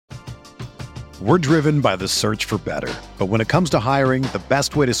We're driven by the search for better. But when it comes to hiring, the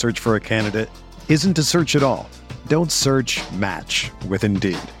best way to search for a candidate isn't to search at all. Don't search, match with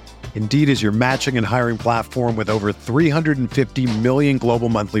Indeed. Indeed is your matching and hiring platform with over 350 million global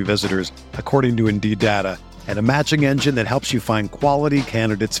monthly visitors, according to Indeed data, and a matching engine that helps you find quality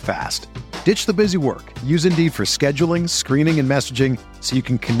candidates fast. Ditch the busy work. Use Indeed for scheduling, screening, and messaging so you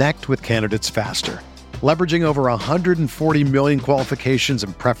can connect with candidates faster. Leveraging over 140 million qualifications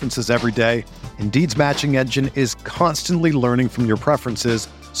and preferences every day, Indeed's matching engine is constantly learning from your preferences,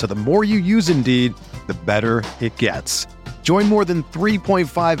 so the more you use Indeed, the better it gets. Join more than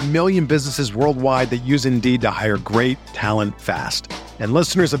 3.5 million businesses worldwide that use Indeed to hire great talent fast. And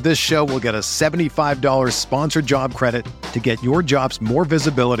listeners of this show will get a $75 sponsored job credit to get your jobs more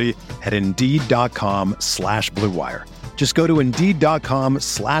visibility at Indeed.com/Blue Wire. Just go to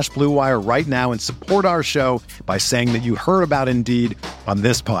Indeed.com/Blue Wire right now and support our show by saying that you heard about Indeed on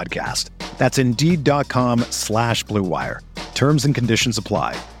this podcast. That's Indeed.com/Blue Wire. Terms and conditions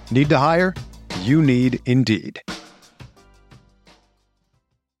apply. Need to hire? You need Indeed.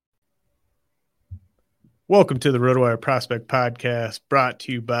 Welcome to the RotoWire Prospect Podcast, brought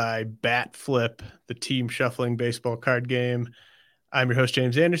to you by Bat Flip, the team shuffling baseball card game. I'm your host,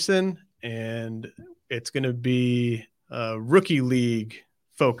 James Anderson, and it's going to be a rookie league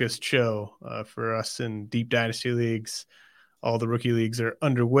focused show for us in deep dynasty leagues. All the rookie leagues are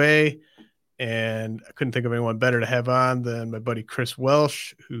underway, and I couldn't think of anyone better to have on than my buddy Chris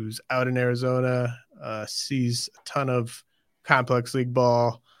Welsh, who's out in Arizona, sees a ton of complex league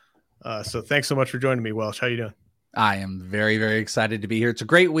ball. So thanks so much for joining me, Welsh. How you doing? I am very, very excited to be here. It's a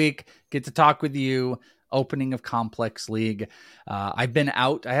great week. Get to talk with you. Opening of Complex League. I've been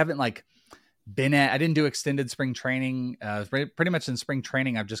out. I haven't I didn't do extended spring training. Pretty much in spring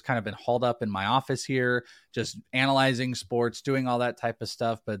training, I've just kind of been hauled up in my office here, just analyzing sports, doing all that type of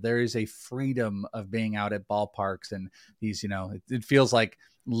stuff. But there is a freedom of being out at ballparks and these, it feels like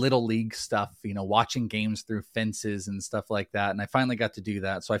little league stuff, watching games through fences and stuff like that. And I finally got to do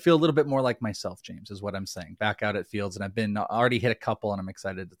that. So I feel a little bit more like myself, James, is what I'm saying. Back out at fields, and I've been already hit a couple, and I'm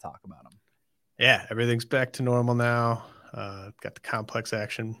excited to talk about them. Yeah, everything's back to normal now. Got the complex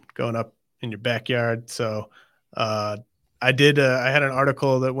action going up in your backyard. So I had an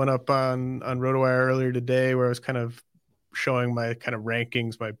article that went up on RotoWire earlier today where I was kind of showing my kind of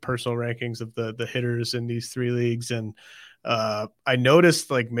rankings, my personal rankings of the hitters in these three leagues. And I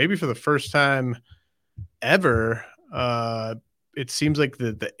noticed, maybe for the first time ever, it seems like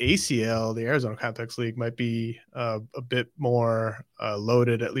the ACL, the Arizona Complex League, might be a bit more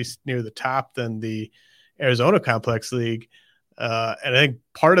loaded, at least near the top, than the Arizona Complex League. And I think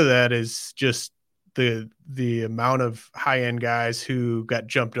part of that is just the amount of high-end guys who got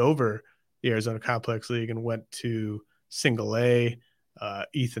jumped over the Arizona Complex League and went to single A.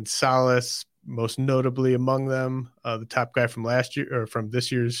 Ethan Salas, most notably among them, the top guy from last year or from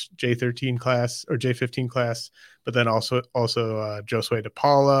this year's J13 class or J15 class, but then also Josue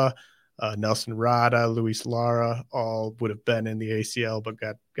DePaula, Nelson Rada, Luis Lara, all would have been in the ACL, but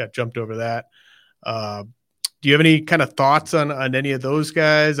got jumped over that. Do you have any kind of thoughts on any of those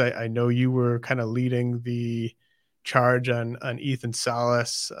guys? I know you were kind of leading the charge on Ethan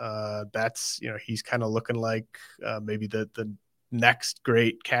Salas. That's, he's kind of looking like maybe the next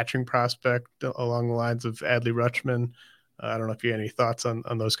great catching prospect along the lines of Adley Rutschman. I don't know if you have any thoughts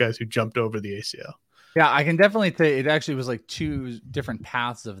on those guys who jumped over the ACL. Yeah, I can definitely say it actually was like two different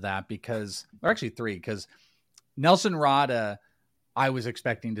paths of that or actually three, because Nelson Rada, I was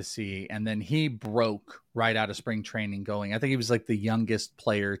expecting to see, and then he broke right out of spring training going. I think he was like the youngest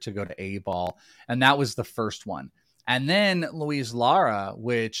player to go to A-ball, and that was the first one. And then Luis Lara,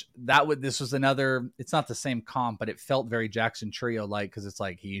 this was another, it's not the same comp, but it felt very Jackson Trio-like, because it's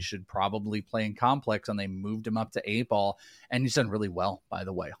like he should probably play in complex, and they moved him up to A-ball, and he's done really well, by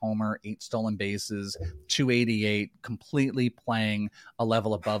the way. Homer, 8 stolen bases, 288, completely playing a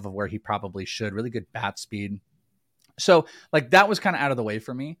level above of where he probably should. Really good bat speed. So that was kind of out of the way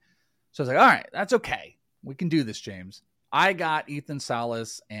for me. So I was like, all right, that's okay. We can do this, James. I got Ethan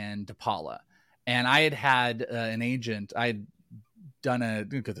Salas and DePaula. And I had an agent. I had done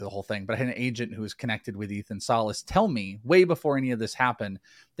the whole thing, but I had an agent who was connected with Ethan Salas tell me way before any of this happened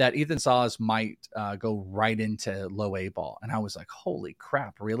that Ethan Salas might go right into low A ball. And I was like, holy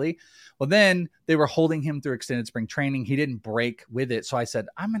crap, really? Well, then they were holding him through extended spring training. He didn't break with it. So I said,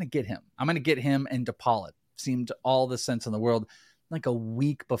 I'm going to get him. I'm going to get him and DePaula. Seemed all the sense in the world. Like a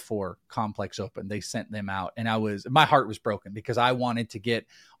week before Complex opened, they sent them out, and my heart was broken because I wanted to get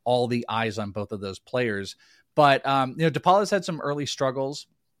all the eyes on both of those players. But DePaula's had some early struggles.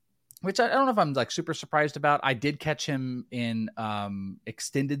 which I don't know if I'm like super surprised about. I did catch him in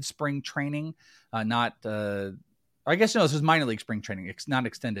extended spring training, I guess no, this was minor league spring training. It's not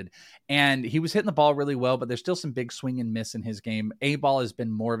extended. And he was hitting the ball really well, but there's still some big swing and miss in his game. A-ball has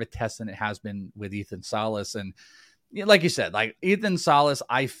been more of a test than it has been with Ethan Salas. And like you said, like Ethan Salas,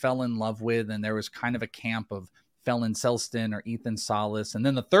 I fell in love with, and there was kind of a camp of Felon Selston or Ethan Salas. And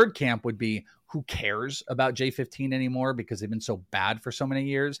then the third camp would be, who cares about J15 anymore because they've been so bad for so many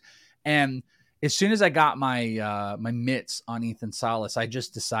years. And as soon as I got my my mitts on Ethan Salas, I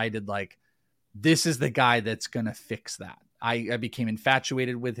just decided like, this is the guy that's going to fix that. I became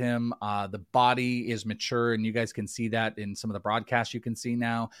infatuated with him. The body is mature, and you guys can see that in some of the broadcasts you can see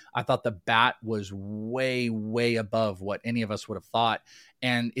now. I thought the bat was way, way above what any of us would have thought,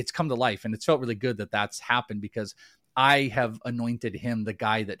 and it's come to life, and it's felt really good that that's happened because I have anointed him the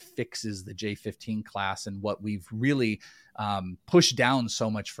guy that fixes the J15 class and what we've really pushed down so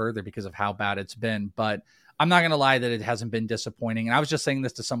much further because of how bad it's been. But I'm not going to lie that it hasn't been disappointing. And I was just saying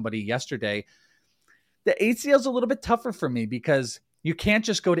this to somebody yesterday. The ACL is a little bit tougher for me because you can't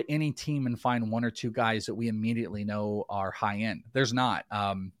just go to any team and find one or two guys that we immediately know are high end. There's not.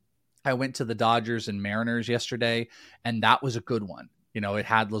 I went to the Dodgers and Mariners yesterday, and that was a good one. You know, it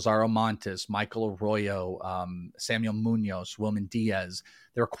had Lazaro Montes, Michael Arroyo, Samuel Munoz, Wilman Diaz.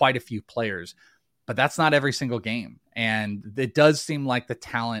 There were quite a few players, but that's not every single game. And it does seem like the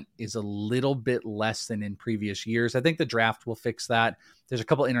talent is a little bit less than in previous years. I think the draft will fix that. There's a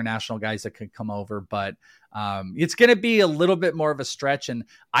couple international guys that could come over, but it's going to be a little bit more of a stretch. And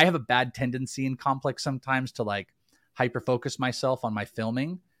I have a bad tendency in Complex sometimes to like hyper-focus myself on my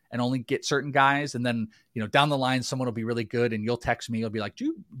filming and only get certain guys. And then, you know, down the line, someone will be really good and you'll text me. You'll be like,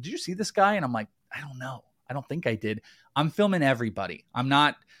 did you see this guy? And I'm like, I don't know. I don't think I did. I'm filming everybody.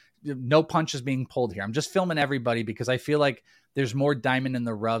 No punches being pulled here. I'm just filming everybody because I feel like there's more diamond in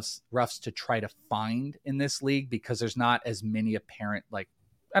the roughs to try to find in this league because there's not as many apparent, like,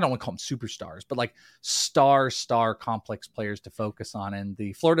 I don't want to call them superstars, but like star Complex players to focus on. And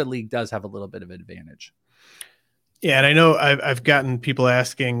the Florida League does have a little bit of advantage. Yeah, and I know I've gotten people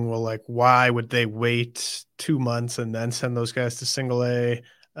asking, well, like, why would they wait 2 months and then send those guys to single A?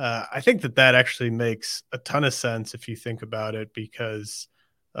 I think that actually makes a ton of sense if you think about it, because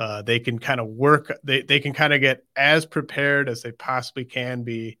they can kind of work, they can kind of get as prepared as they possibly can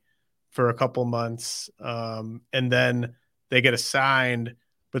be for a couple months. And then they get assigned,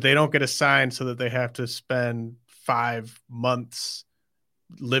 but they don't get assigned so that they have to spend 5 months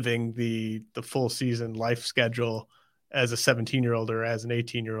living the full season life schedule as a 17-year-old or as an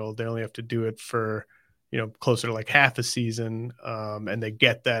 18-year-old. They only have to do it for, you know, closer to like half a season. And they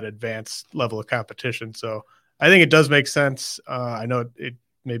get that advanced level of competition. So I think it does make sense. I know it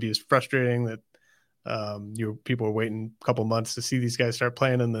maybe is frustrating that people are waiting a couple months to see these guys start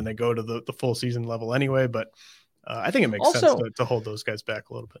playing and then they go to the full season level anyway. But I think it makes sense to hold those guys back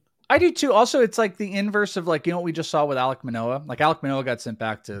a little bit. I do too. Also, it's like the inverse of like, you know, what we just saw with Alek Manoah. Like Alek Manoah got sent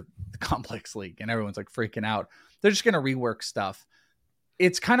back to the Complex League and everyone's like freaking out. They're just going to rework stuff.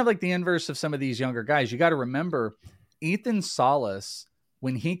 It's kind of like the inverse of some of these younger guys. You got to remember Ethan Salas,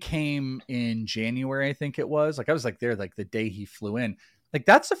 when he came in January, I think it was, like I was like there like the day he flew in. Like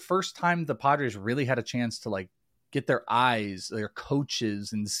that's the first time the Padres really had a chance to like get their eyes, their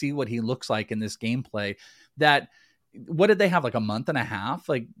coaches, and see what he looks like in this gameplay. That, what did they have, like a month and a half?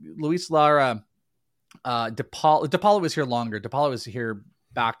 Like Luis Lara, DePaula was here longer. DePaula was here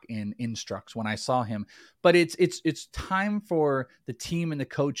back in Instructs when I saw him. But it's time for the team and the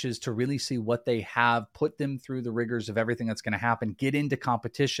coaches to really see what they have, put them through the rigors of everything that's going to happen, get into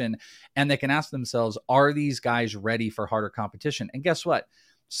competition, and they can ask themselves, are these guys ready for harder competition? And guess what?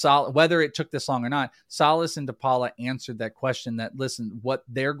 Whether it took this long or not, Salas and DePaula answered that question, that, listen, what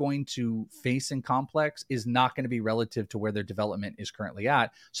they're going to face in Complex is not going to be relative to where their development is currently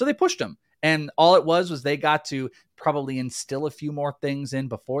at. So they pushed them. And all it was they got to probably instill a few more things in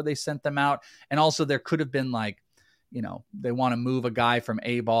before they sent them out. And also there could have been like, you know, they want to move a guy from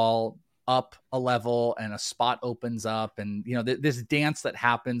A-ball up a level and a spot opens up. And, you know, this dance that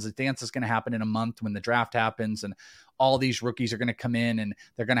happens, the dance is going to happen in a month when the draft happens, and all these rookies are going to come in and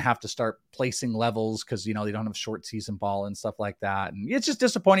they're going to have to start placing levels because, you know, they don't have short season ball and stuff like that. And it's just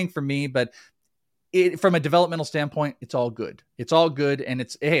disappointing for me, but from a developmental standpoint, it's all good. It's all good. And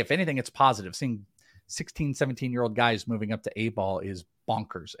it's, hey, if anything, it's positive. Seeing 16, 17-year-old guys moving up to A-ball is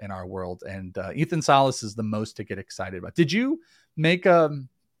bonkers in our world. And Ethan Salas is the most to get excited about. Did you make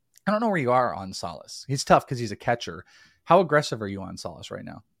I don't know where you are on Salas. He's tough because he's a catcher. How aggressive are you on Salas right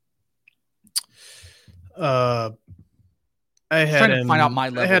now? I had him, find out my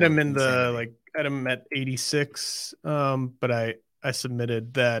level. I had him in the, like, I had him at 86. But I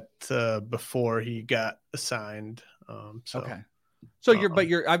submitted that before he got assigned. Okay. So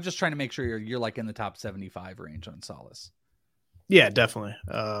I'm just trying to make sure you're like in the top 75 range on Salas. Yeah, definitely.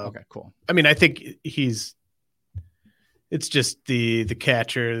 Okay, cool. I mean, I think it's just the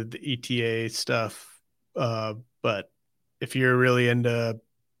catcher, the ETA stuff. But if you're really into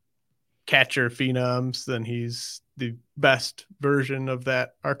catcher phenoms, then he's the best version of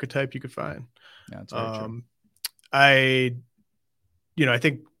that archetype you could find. Yeah, that's very true. I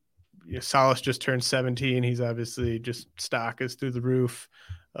think Salas just turned 17. He's obviously just stock is through the roof.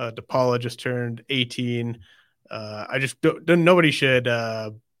 DePaula just turned 18. I just don't nobody should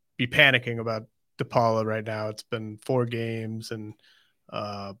be panicking about DePaula right now. It's been 4 games and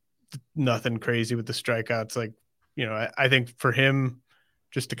nothing crazy with the strikeouts. Like, I think for him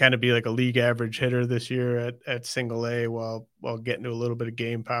just to kind of be like a league average hitter this year at single A while getting to a little bit of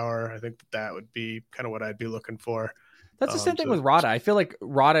game power, I think that would be kind of what I'd be looking for. That's the same thing with Rada. I feel like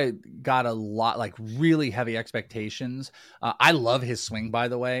Rada got a lot, like really heavy expectations. I love his swing, by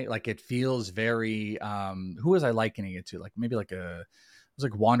the way. Like it feels very, who was I likening it to? Like maybe like it was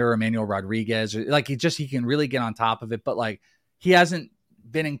like Wander Emmanuel Rodriguez. Or like he can really get on top of it, but like he hasn't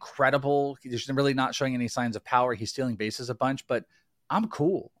been incredible. He's really not showing any signs of power. He's stealing bases a bunch, but I'm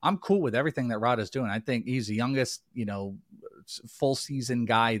cool. I'm cool with everything that Rada's doing. I think he's the youngest, full season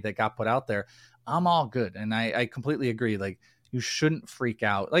guy that got put out there. I'm all good. And I completely agree. Like you shouldn't freak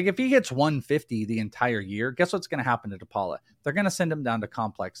out. Like if he hits 150 the entire year, guess what's going to happen to DePaula? They're going to send him down to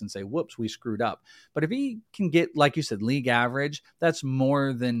complex and say, whoops, we screwed up. But if he can get, like you said, league average, that's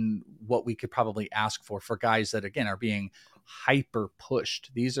more than what we could probably ask for guys that, again, are being hyper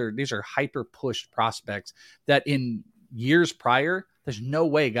pushed. These are hyper pushed prospects that in years prior, there's no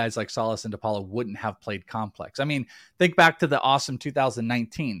way guys like Salas and DePaula wouldn't have played complex. I mean, think back to the awesome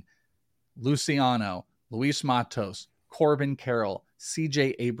 2019. Luciano, Luis Matos, Corbin Carroll,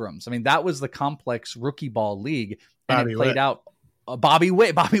 CJ Abrams. I mean, that was the complex rookie ball league. And Bobby it played Witt. Out Bobby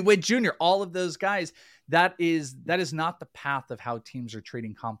Witt Jr., all of those guys. That is not the path of how teams are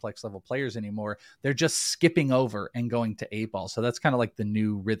treating complex level players anymore. They're just skipping over and going to A ball. So that's kind of like the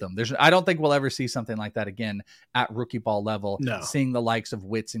new rhythm. I don't think we'll ever see something like that again at rookie ball level. No. Seeing the likes of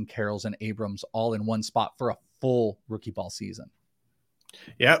Witts and Carrolls and Abrams all in one spot for a full rookie ball season.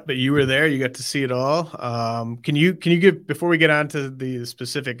 Yeah, but you were there. You got to see it all. Can you give, before we get on to the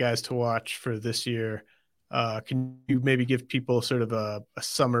specific guys to watch for this year, can you maybe give people sort of a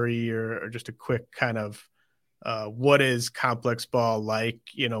summary or just a quick kind of what is complex ball like?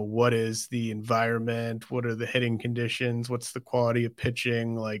 What is the environment? What are the hitting conditions? What's the quality of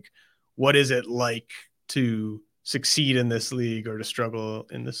pitching? Like, what is it like to succeed in this league or to struggle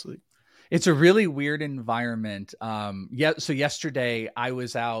in this league? It's a really weird environment. So yesterday I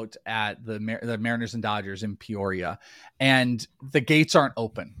was out at the Mariners and Dodgers in Peoria, and the gates aren't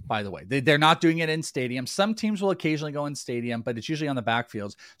open, by the way. They're not doing it in stadium. Some teams will occasionally go in stadium, but it's usually on the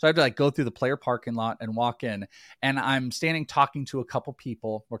backfields. So I have to go through the player parking lot and walk in, and I'm standing talking to a couple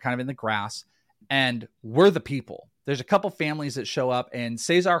people. We're kind of in the grass, and we're the people. There's a couple families that show up, and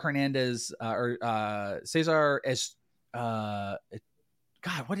Cesar Hernandez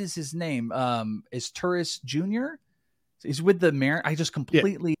God, what is his name? Is Turris Jr.? He's with the Mariners. I just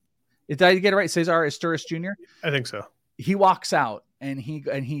completely Did I get it right? Cesar is Turris Jr.? I think so. He walks out and he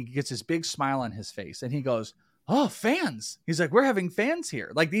gets this big smile on his face and he goes, "Oh, fans." He's like, "We're having fans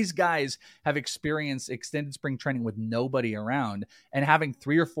here." Like these guys have experienced extended spring training with nobody around, and having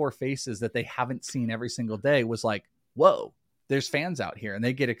 3 or 4 faces that they haven't seen every single day was like, whoa, there's fans out here, and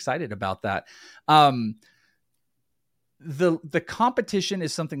they get excited about that. The competition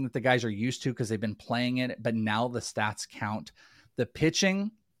is something that the guys are used to because they've been playing it, but now the stats count. The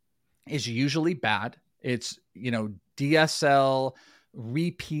pitching is usually bad. It's, DSL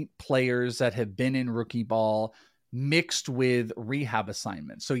repeat players that have been in rookie ball mixed with rehab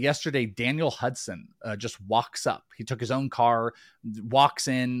assignments. So yesterday, Daniel Hudson just walks up. He took his own car, walks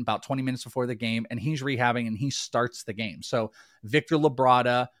in about 20 minutes before the game, and he's rehabbing and he starts the game. So Victor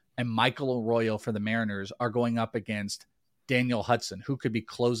Labrada and Michael Arroyo for the Mariners are going up against Daniel Hudson, who could be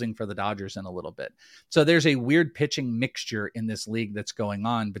closing for the Dodgers in a little bit. So there's a weird pitching mixture in this league that's going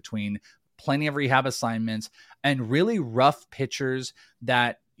on between plenty of rehab assignments and really rough pitchers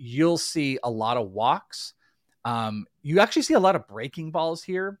that you'll see a lot of walks. You actually see a lot of breaking balls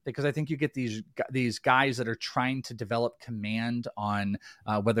here because I think you get these guys that are trying to develop command on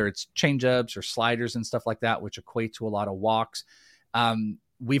whether it's changeups or sliders and stuff like that, which equate to a lot of walks.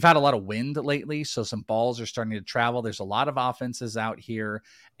 We've had a lot of wind lately, so some balls are starting to travel. There's a lot of offenses out here,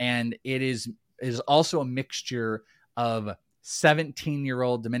 and it is also a mixture of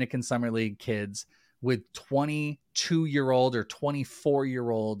 17-year-old Dominican Summer League kids with 20 22-year-old or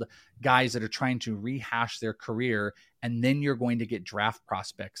 24-year-old guys that are trying to rehash their career, and then you're going to get draft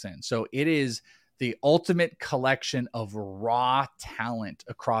prospects in. So it is the ultimate collection of raw talent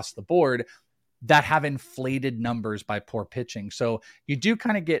across the board that have inflated numbers by poor pitching. So you do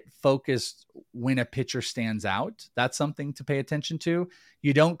kind of get focused when a pitcher stands out. That's something to pay attention to.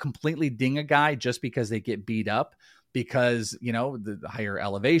 You don't completely ding a guy just because they get beat up, because, you know, the higher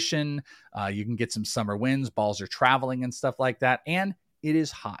elevation, you can get some summer winds, balls are traveling and stuff like that. And it is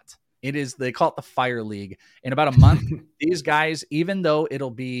hot. It is, they call it the fire league. In about a month, these guys, even though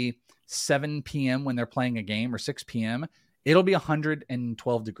it'll be 7 p.m. when they're playing a game, or 6 p.m., it'll be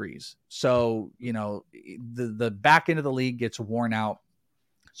 112 degrees. So, you know, the back end of the league gets worn out.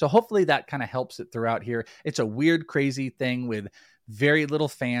 So hopefully that kind of helps it throughout here. It's a weird, crazy thing with very little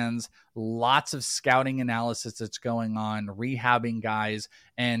fans, lots of scouting analysis that's going on, rehabbing guys,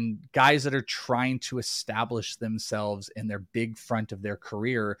 and guys that are trying to establish themselves in their big front of their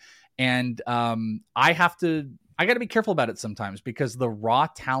career. And I got to be careful about it sometimes, because the raw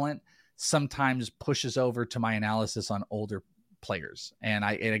talent sometimes pushes over to my analysis on older players. And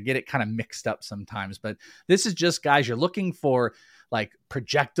I get it kind of mixed up sometimes, but this is just guys you're looking for, like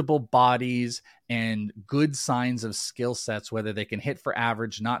projectable bodies and good signs of skill sets, whether they can hit for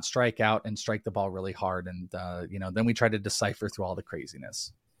average, not strike out, and strike the ball really hard. And, then we try to decipher through all the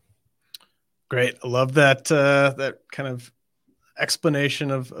craziness. Great. I love that, that kind of explanation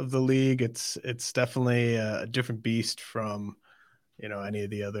of the league. It's definitely a different beast from, any of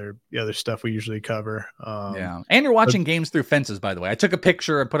the other stuff we usually cover. Yeah. And you're watching games through fences, by the way. I took a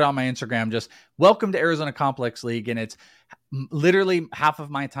picture and put it on my Instagram, just welcome to Arizona Complex League. And it's literally half of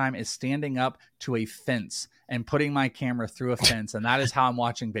my time is standing up to a fence and putting my camera through a fence. And that is how I'm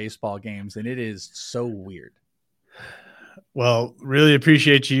watching baseball games. And it is so weird. Well, really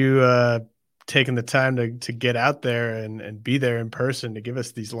appreciate you taking the time to get out there and be there in person to give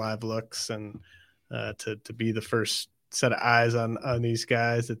us these live looks, and to be the first set of eyes on these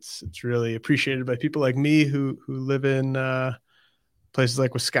guys. It's really appreciated by people like me who live in places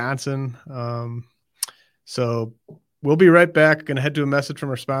like Wisconsin. So we'll be right back. Going to head to a message from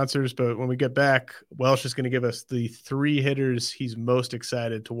our sponsors, but when we get back, Welsh is going to give us the 3 hitters he's most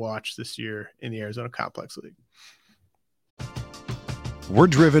excited to watch this year in the Arizona Complex League. We're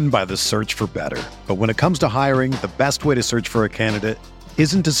driven by the search for better, but when it comes to hiring, the best way to search for a candidate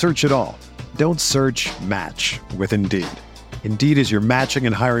isn't to search at all. Don't search, match with Indeed. Indeed is your matching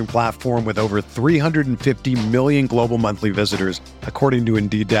and hiring platform with over 350 million global monthly visitors, according to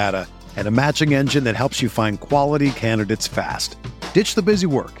Indeed data, and a matching engine that helps you find quality candidates fast. Ditch the busy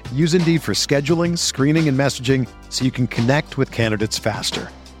work. Use Indeed for scheduling, screening, and messaging so you can connect with candidates faster.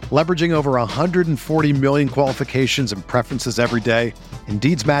 Leveraging over 140 million qualifications and preferences every day,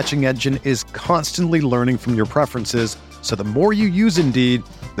 Indeed's matching engine is constantly learning from your preferences, so the more you use Indeed,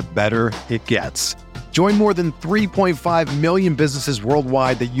 the better it gets. Join more than 3.5 million businesses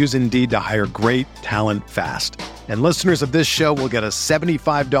worldwide that use Indeed to hire great talent fast. And listeners of this show will get a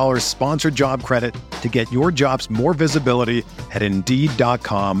 $75 sponsored job credit to get your jobs more visibility at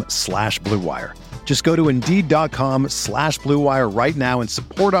Indeed.com/Blue Wire. Just go to Indeed.com/Blue Wire right now and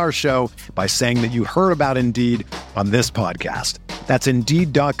support our show by saying that you heard about Indeed on this podcast. That's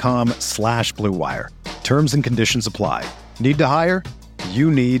Indeed.com/Blue Wire. Terms and conditions apply. Need to hire?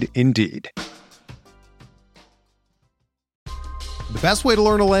 You need Indeed. The best way to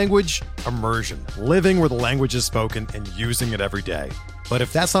learn a language? Immersion. Living where the language is spoken and using it every day. But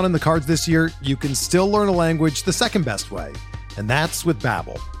if that's not in the cards this year, you can still learn a language the second best way, and that's with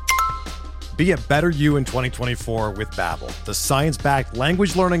Babbel. Be a better you in 2024 with Babbel, the science-backed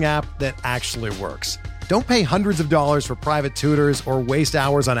language learning app that actually works. Don't pay hundreds of dollars for private tutors or waste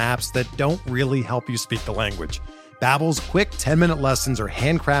hours on apps that don't really help you speak the language. Babbel's quick 10-minute lessons are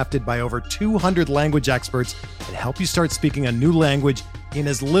handcrafted by over 200 language experts and help you start speaking a new language in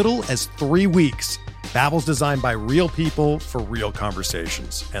as little as 3 weeks. Babbel's designed by real people for real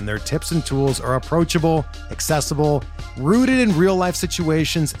conversations, and their tips and tools are approachable, accessible, rooted in real-life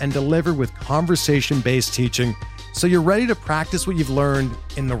situations, and delivered with conversation-based teaching, so you're ready to practice what you've learned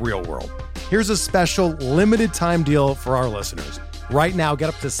in the real world. Here's a special limited-time deal for our listeners. Right now, get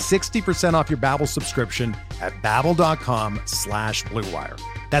up to 60% off your Babbel subscription at Babbel.com/Blue Wire.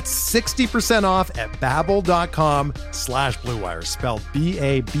 That's 60% off at Babbel.com/Blue Wire, spelled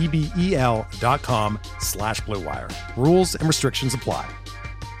BABBEL.com/Blue Wire. Rules and restrictions apply.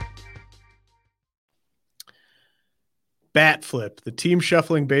 Bat Flip, the team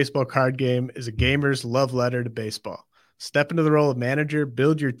shuffling baseball card game, is a gamer's love letter to baseball. Step into the role of manager,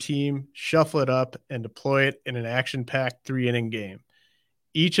 build your team, shuffle it up, and deploy it in an action-packed 3-inning game.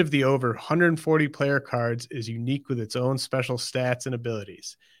 Each of the over 140 player cards is unique with its own special stats and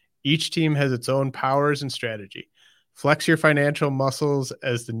abilities. Each team has its own powers and strategy. Flex your financial muscles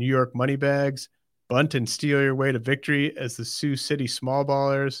as the New York Moneybags, bunt and steal your way to victory as the Sioux City Small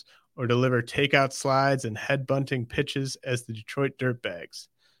Ballers, or deliver takeout slides and head bunting pitches as the Detroit Dirtbags.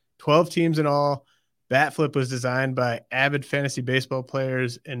 12 teams in all. Bat Flip was designed by avid fantasy baseball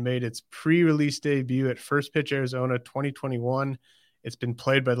players and made its pre-release debut at First Pitch Arizona 2021. It's been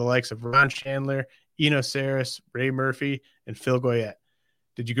played by the likes of Ron Chandler, Eno Saris, Ray Murphy, and Phil Goyette.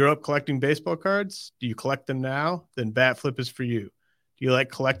 Did you grow up collecting baseball cards? Do you collect them now? Then Bat Flip is for you. Do you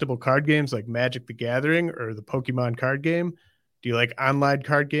like collectible card games like Magic the Gathering or the Pokemon card game? Do you like online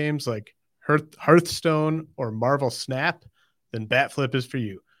card games like Hearthstone or Marvel Snap? Then Bat Flip is for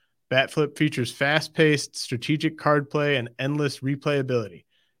you. Bat Flip features fast-paced, strategic card play and endless replayability.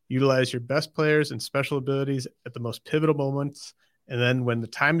 Utilize your best players and special abilities at the most pivotal moments, and then when the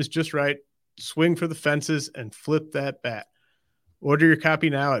time is just right, swing for the fences and flip that bat. Order your copy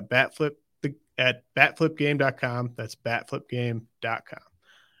now at batflipgame.com. That's batflipgame.com.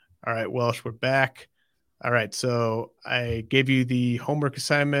 All right, Welsh, we're back. All right, so I gave you the homework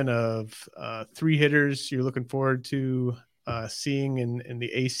assignment of 3 hitters you're looking forward to seeing in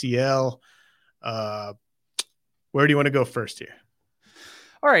the ACL. Where do you want to go first here?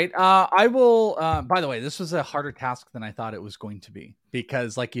 All right. I will, by the way, this was a harder task than I thought it was going to be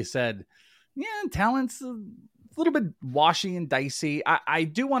because like you said, talent's a little bit washy and dicey. I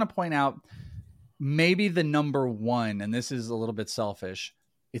do want to point out maybe the number one, and this is a little bit selfish.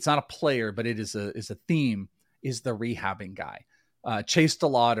 It's not a player, but it is a theme, is the rehabbing guy. Chase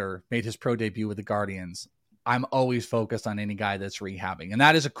DeLauder made his pro debut with the Guardians. I'm always focused on any guy that's rehabbing. And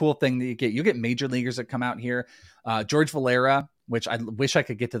that is a cool thing that you get. You get major leaguers that come out here. George Valera, which I wish I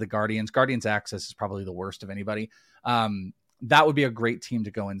could get to the Guardians. Guardians Access is probably the worst of anybody. That would be a great team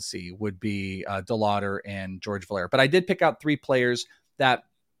to go and see, would be DeLauder and George Valera. But I did pick out 3 players that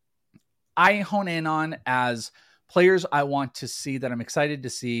I hone in on as players I want to see, that I'm excited to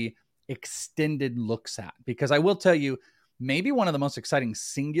see extended looks at. Because I will tell you, maybe one of the most exciting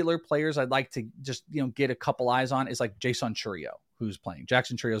singular players I'd like to just, get a couple eyes on is like Jason Churio, who's playing.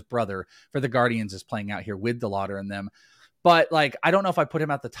 Jackson Churio's brother for the Guardians is playing out here with DeLauder and them. But like, I don't know if I put him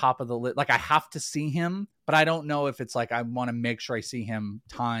at the top of the list. Like I have to see him, but I don't know if it's like, I want to make sure I see him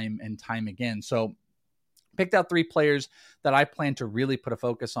time and time again. So picked out 3 players that I plan to really put a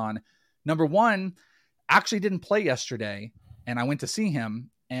focus on. Number 1 actually didn't play yesterday, and I went to see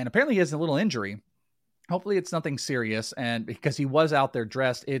him, and apparently he has a little injury. Hopefully it's nothing serious. And because he was out there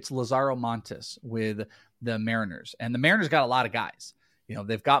dressed, it's Lazaro Montes with the Mariners, and the Mariners got a lot of guys.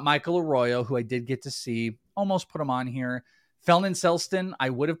 They've got Michael Arroyo, who I did get to see, almost put him on here. Felton Celston, I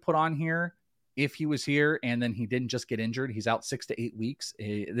would have put on here if he was here, and then he didn't just get injured. He's out 6 to 8 weeks.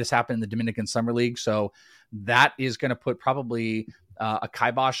 This happened in the Dominican Summer League, so that is going to put probably a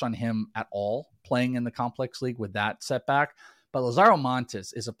kibosh on him at all playing in the Complex League with that setback. But Lazaro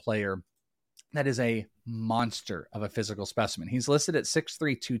Montes is a player that is a monster of a physical specimen. He's listed at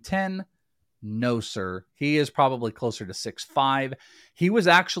 6'3", 210. No, sir. He is probably closer to 6'5". He was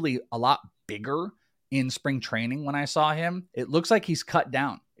actually a lot bigger in spring training when I saw him. It looks like he's cut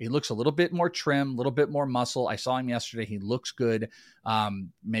down. He looks a little bit more trim, a little bit more muscle. I saw him yesterday. He looks good.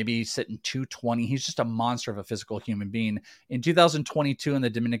 Maybe he's sitting 220. He's just a monster of a physical human being. In 2022 in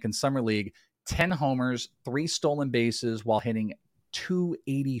the Dominican Summer League, 10 homers, 3 stolen bases while hitting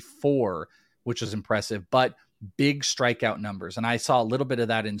 284, which was impressive, but big strikeout numbers. And I saw a little bit of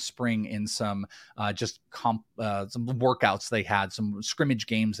that in spring in some some workouts they had, some scrimmage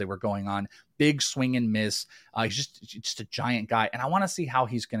games they were going on. Big swing and miss. He's just a giant guy. And I want to see how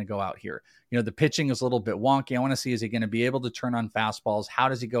he's going to go out here. The pitching is a little bit wonky. I want to see, is he going to be able to turn on fastballs? How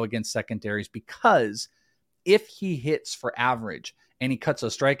does he go against secondaries? Because if he hits for average and he cuts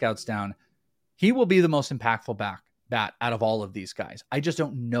those strikeouts down, he will be the most impactful bat out of all of these guys. I just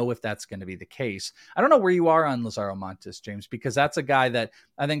don't know if that's going to be the case. I don't know where you are on Lazaro Montes, James, because that's a guy that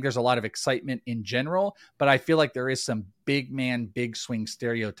I think there's a lot of excitement in general, but I feel like there is some big man, big swing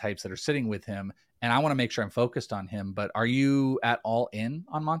stereotypes that are sitting with him, and I want to make sure I'm focused on him. But are you at all in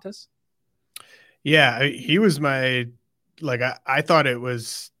on Montes? Yeah, he was I thought it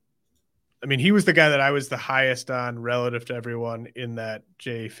was, he was the guy that I was the highest on relative to everyone in that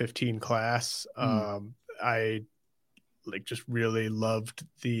J15 class. I just really loved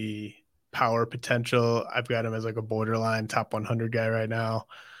the power potential. I've got him as like a borderline top 100 guy right now.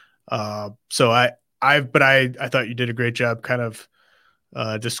 So I thought you did a great job kind of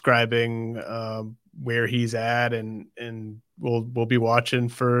describing where he's at, and we'll be watching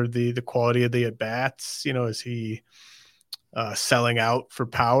for the quality of the at bats. As he selling out for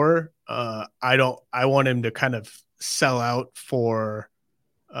power. I want him to kind of sell out for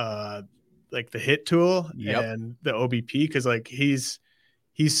like the hit tool and the OBP, because like he's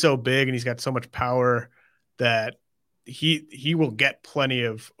so big and he's got so much power that he will get plenty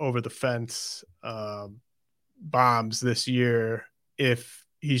of over the fence bombs this year if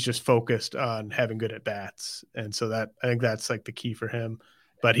he's just focused on having good at bats. And so that, I think that's like the key for him.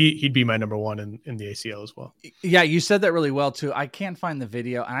 But he'd be my number one in the ACL as well. Yeah, you said that really well too. I can't find the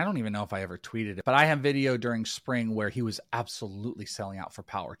video, and I don't even know if I ever tweeted it, but I have video during spring where he was absolutely selling out for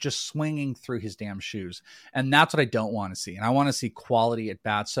power, just swinging through his damn shoes. And that's what I don't want to see. And I want to see quality at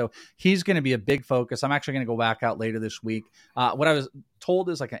bats. So he's going to be a big focus. I'm actually going to go back out later this week. What I was told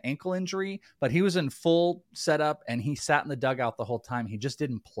is like an ankle injury, but he was in full setup and he sat in the dugout the whole time. He just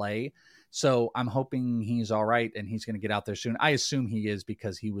didn't play. So I'm hoping he's all right and he's going to get out there soon. I assume he is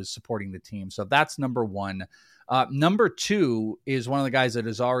because he was supporting the team. So that's number one. Number two is one of the guys that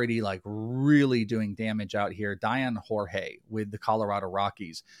is already like really doing damage out here, Diane Jorge with the Colorado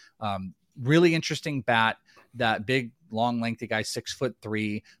Rockies. Really interesting bat. That big, long, lengthy guy,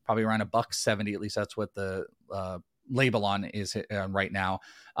 6'3", probably around $170. At least that's what the label on is right now.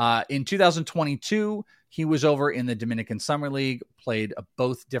 In 2022, he was over in the Dominican Summer League, played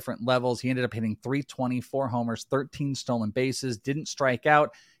both different levels. He ended up hitting 320, 4 homers, 13 stolen bases, didn't strike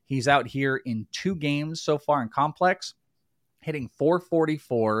out. He's out here in 2 games so far in complex, hitting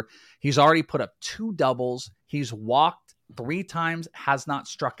 444. He's already put up 2 doubles. He's walked 3 times, has not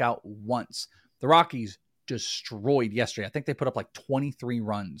struck out once. The Rockies destroyed yesterday. I think they put up like 23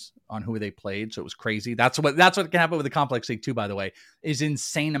 runs on who they played. So it was crazy. That's what can happen with the complex league too, by the way, is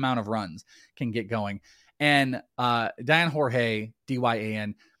insane amount of runs can get going. And Diane Jorge,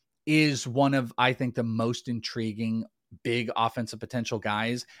 DYAN, is one of, I think, the most intriguing big offensive potential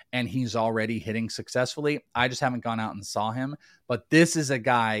guys. And he's already hitting successfully. I just haven't gone out and saw him, but this is a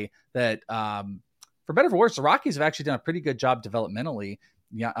guy that for better or for worse, the Rockies have actually done a pretty good job developmentally.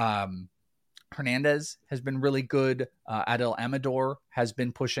 Yeah. Hernandez has been really good. Adel Amador has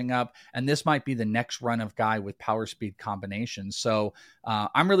been pushing up, and this might be the next run of guy with power speed combinations. So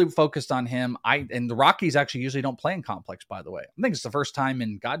I'm really focused on him. And the Rockies actually usually don't play in complex, by the way. I think it's the first time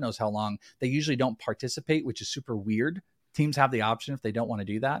in God knows how long they usually don't participate, which is super weird. Teams have the option if they don't want to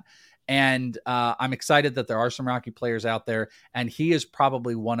do that. And I'm excited that there are some Rocky players out there, and he is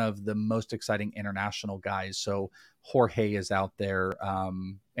probably one of the most exciting international guys. So Jorge is out there.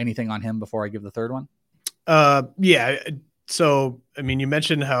 Anything on him before I give the third one? Yeah. So, I mean, you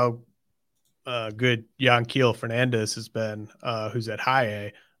mentioned how good Yanquiel Fernandez has been, who's at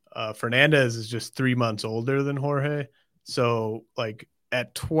high A. Fernandez is just 3 months older than Jorge. So, like,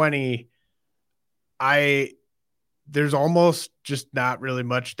 at 20, there's almost just not really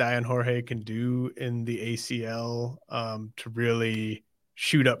much Diane Jorge can do in the ACL to really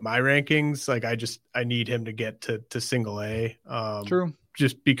shoot up my rankings. Like, I need him to get to single A. True.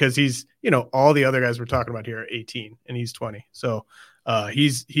 Just because he's, all the other guys we're talking about here are 18 and he's 20. So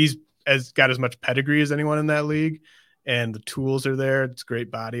he's got as much pedigree as anyone in that league, and the tools are there. It's a great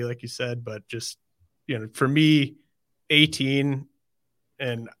body, like you said, but just, for me, 18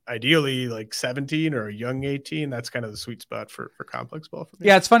 and ideally like 17 or a young 18, that's kind of the sweet spot for complex ball for me.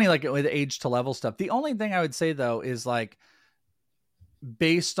 Yeah. It's funny, like with age to level stuff. The only thing I would say though, is like,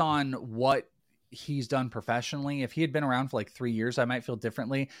 based on what he's done professionally, if he had been around for like 3 years, I might feel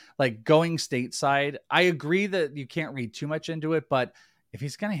differently. Like going stateside, I agree that you can't read too much into it, but if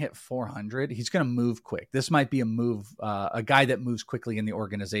he's going to hit 400, he's going to move quick. This might be a guy that moves quickly in the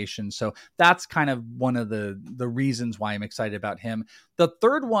organization. So that's kind of one of the reasons why I'm excited about him. The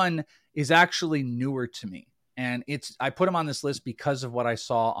third one is actually newer to me. And I put him on this list because of what I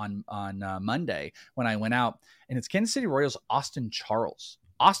saw on Monday when I went out, and it's Kansas City Royals' Austin Charles.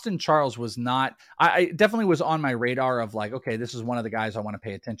 Austin Charles was not, I definitely was on my radar of like, okay, this is one of the guys I want to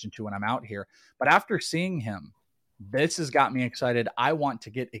pay attention to when I'm out here. But after seeing him, this has got me excited. I want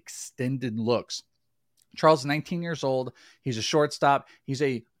to get extended looks. Charles is 19 years old. He's a shortstop. He's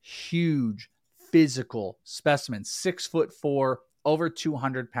a huge physical specimen, 6'4", over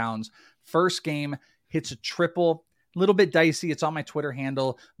 200 pounds. First game, hits a triple, a little bit dicey. It's on my Twitter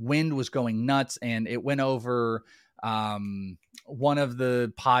handle. Wind was going nuts, and it went over one of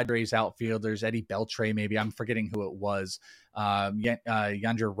the Padres outfielders, Eddie Beltre, maybe. I'm forgetting who it was.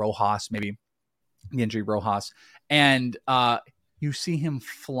 Yandri Rojas, maybe. Yandri Rojas. And you see him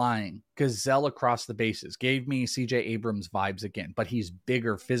flying, gazelle across the bases. Gave me CJ Abrams vibes again, but he's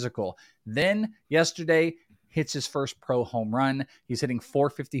bigger, physical. Then yesterday, hits his first pro home run. He's hitting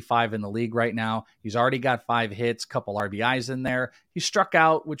 .455 in the league right now. He's already got 5 hits, couple RBIs in there. He struck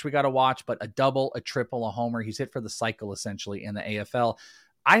out, which we got to watch, but a double, a triple, a homer. He's hit for the cycle essentially in the AFL.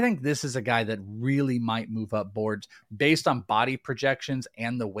 I think this is a guy that really might move up boards based on body projections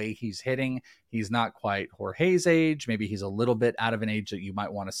and the way he's hitting. He's not quite Jorge's age. Maybe he's a little bit out of an age that you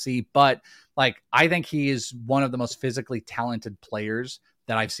might want to see, but like, I think he is one of the most physically talented players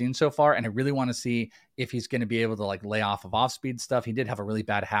that I've seen so far. And I really want to see if he's going to be able to like lay off of off-speed stuff. He did have a really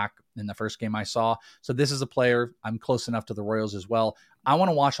bad hack in the first game I saw. So this is a player I'm close enough to the Royals as well. I want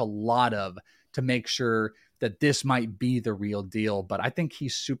to watch a lot of to make sure that this might be the real deal, but I think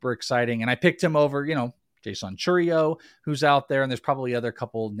he's super exciting. And I picked him over, Jason Churio, who's out there. And there's probably other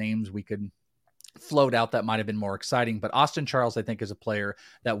couple names we could float out that might've been more exciting, but Austin Charles, I think, is a player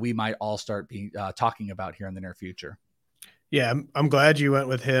that we might all start talking about here in the near future. Yeah. I'm glad you went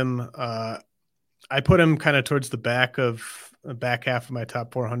with him. I put him kind of towards the back half of my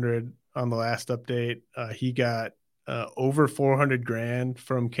top 400 on the last update. He got over 400 grand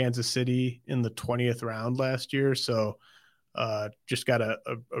from Kansas City in the 20th round last year. So just got a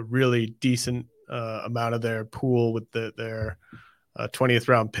really decent amount of their pool with their 20th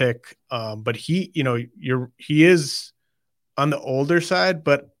round pick. But he is on the older side,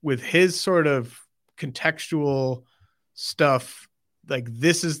 but with his sort of contextual stuff, like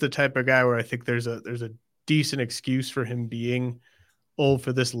this is the type of guy where I think there's a decent excuse for him being old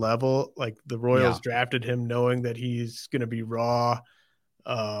for this level. Like the Royals drafted him knowing that he's going to be raw.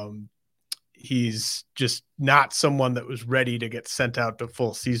 He's just not someone that was ready to get sent out to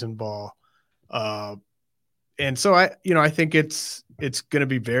full season ball. And so I think it's going to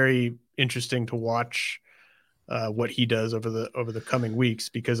be very interesting to watch what he does over the coming weeks,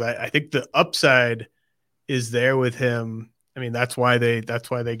 because I think the upside is there with him. I mean, that's why they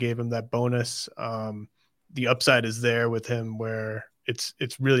gave him that bonus. The upside is there with him where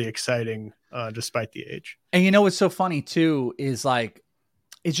it's really exciting despite the age. And what's so funny too is like,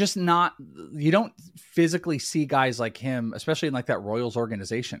 it's just not, you don't physically see guys like him, especially in like that Royals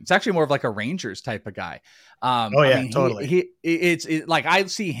organization. It's actually more of like a Rangers type of guy. Totally. It's like, I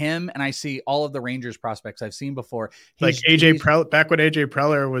see him and I see all of the Rangers prospects I've seen before. Like AJ Preller, back when AJ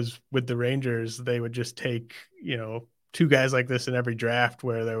Preller was with the Rangers, they would just take, 2 guys like this in every draft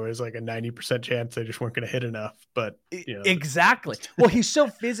where there was like a 90% chance they just weren't going to hit enough. But exactly. Well, he's so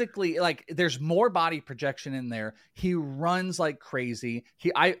physically, like, there's more body projection in there. He runs like crazy.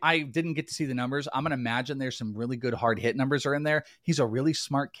 I didn't get to see the numbers. I'm going to imagine there's some really good hard hit numbers are in there. He's a really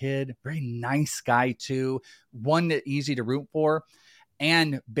smart kid, very nice guy too. One that easy to root for.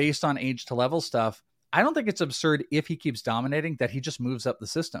 And based on age to level stuff, I don't think it's absurd if he keeps dominating that he just moves up the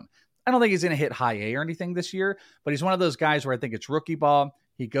system. I don't think he's going to hit high A or anything this year, but he's one of those guys where I think it's rookie ball.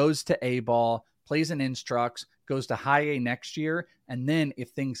 He goes to A ball, plays in instructs, goes to high A next year. And then if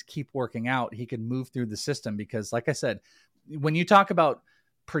things keep working out, he can move through the system, because like I said, when you talk about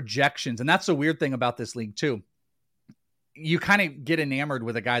projections, and that's the weird thing about this league too, you kind of get enamored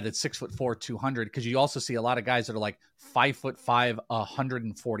with a guy that's 6'4", 200, because you also see a lot of guys that are like 5'5",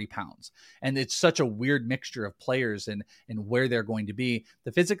 140 pounds. And it's such a weird mixture of players and where they're going to be.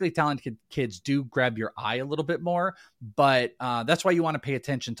 The physically talented kids do grab your eye a little bit more, but that's why you want to pay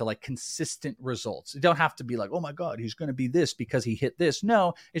attention to like consistent results. You don't have to be like, oh my God, he's going to be this because he hit this.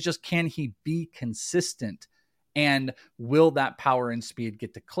 No, it's just, can he be consistent? And will that power and speed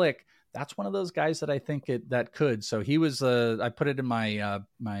get to click? That's one of those guys that I think that could. So he was, I put it in my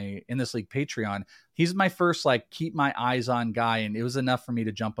In This League Patreon. He's my first, like, keep my eyes on guy. And it was enough for me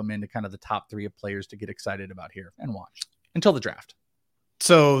to jump him into kind of the top 3 of players to get excited about here and watch until the draft.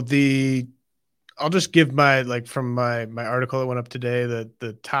 So I'll just give from my article that went up today,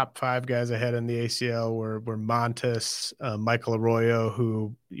 the top 5 guys I had in the ACL were Montes, Michael Arroyo,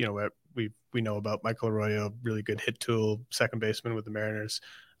 who, we know about Michael Arroyo, really good hit tool, second baseman with the Mariners.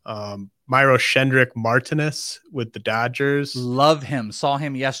 Myro Shendrick Martinez with the Dodgers. Love him. Saw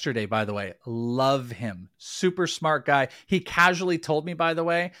him yesterday, by the way. Love him. Super smart guy. He casually told me, by the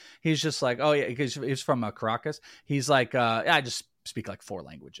way, he's just like, oh yeah, because he's from Caracas. He's like, I just speak like 4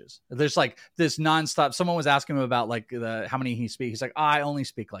 languages. There's like this nonstop. Someone was asking him about like how many he speaks. He's like, I only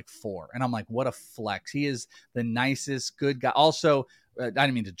speak like 4. And I'm like, what a flex. He is the nicest, good guy. Also, I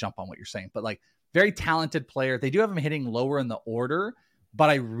didn't mean to jump on what you're saying, but like very talented player. They do have him hitting lower in the order, but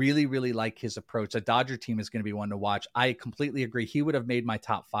I really, really like his approach. The Dodger team is going to be one to watch. I completely agree. He would have made my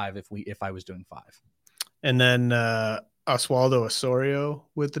top 5 if I was doing 5. And then Oswaldo Osorio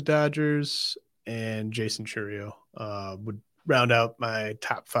with the Dodgers and Jason Churio would round out my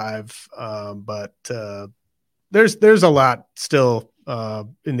top 5. But there's a lot still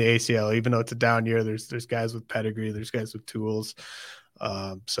in the ACL. Even though it's a down year, there's guys with pedigree, there's guys with tools.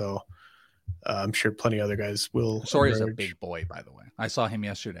 So I'm sure plenty of other guys will Sorry, is a emerge. big boy, by the way. I saw him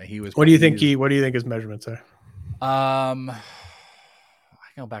yesterday. He was. What do you think his measurements are? I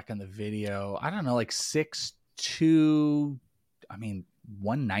go back in the video. I don't know, like 6'2",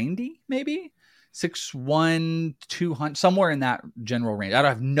 190 maybe? 6'1", 200, somewhere in that general range. I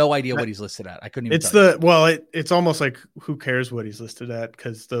have no idea what he's listed at. I couldn't even it's almost like who cares what he's listed at,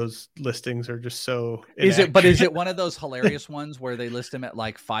 because those listings are just so inaccurate. Is it one of those hilarious ones where they list him at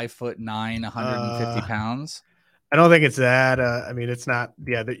like 5'9", 150 pounds? I don't think it's that. It's not.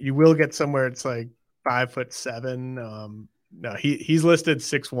 Yeah, that you will get somewhere. It's like 5'7". No, he's listed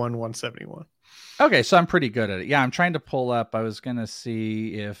 6'1", 171. Okay, so I'm pretty good at it. Yeah, I'm trying to pull up. I was gonna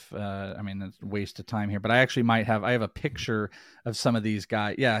see if it's a waste of time here, but I actually might have. I have a picture of some of these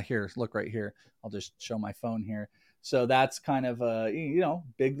guys. Yeah, here, look right here. I'll just show my phone here. So that's kind of a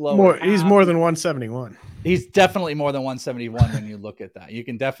big lower. He's more than 171. He's definitely more than 171 when you look at that. You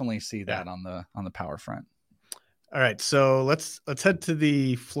can definitely see that on the power front. All right, so let's head to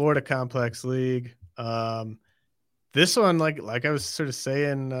the Florida Complex League. This one, like I was sort of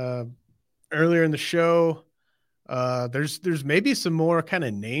saying earlier in the show, there's maybe some more kind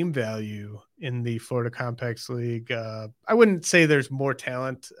of name value in the Florida Complex League. I wouldn't say there's more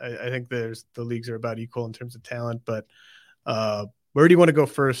talent. I think the leagues are about equal in terms of talent, but where do you want to go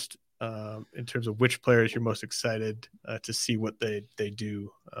first in terms of which players you're most excited to see what they do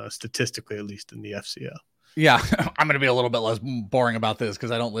statistically, at least in the FCL? Yeah, I'm going to be a little bit less boring about this because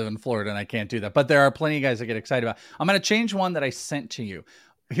I don't live in Florida and I can't do that. But there are plenty of guys I get excited about. I'm going to change one that I sent to you.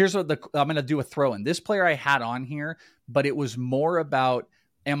 Here's what I'm going to do a throw in. This player I had on here, but it was more about,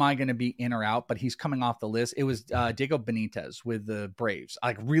 am I going to be in or out? But he's coming off the list. It was Diego Benitez with the Braves.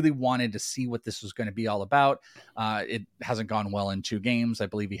 I really wanted to see what this was going to be all about. It hasn't gone well in 2 games. I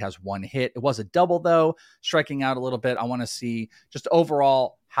believe he has 1 hit. It was a double, though, striking out a little bit. I want to see just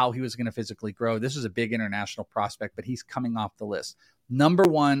overall how he was going to physically grow. This is a big international prospect, but he's coming off the list. Number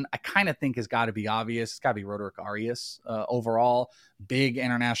 1, I kind of think has got to be obvious. It's got to be Roderick Arias. Overall, big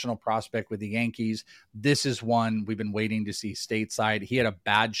international prospect with the Yankees. This is one we've been waiting to see stateside. He had a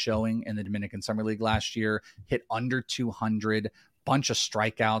bad showing in the Dominican Summer League last year, hit under 200, bunch of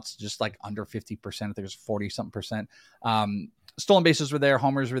strikeouts, just like under 50%. I think it was 40-something percent. Stolen bases were there,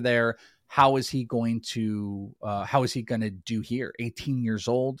 homers were there. How is he going to do here? 18 years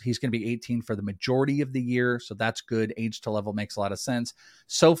old. He's going to be 18 for the majority of the year. So that's good. Age to level makes a lot of sense.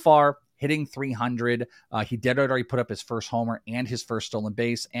 So far, hitting 300. He did already put up his first homer and his first stolen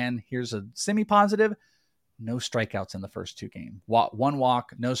base. And here's a semi-positive. No strikeouts in the first 2 games. 1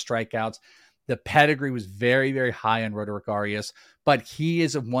 walk, no strikeouts. The pedigree was very, very high on Roderick Arias, but he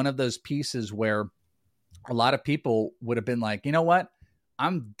is one of those pieces where a lot of people would have been like, you know what?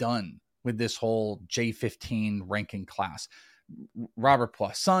 I'm done with this whole J15 ranking class. Robert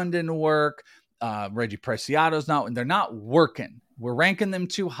Poisson didn't work. Reggie Preciado's they're not working. We're ranking them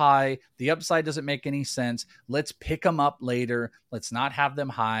too high. The upside doesn't make any sense. Let's pick them up later. Let's not have them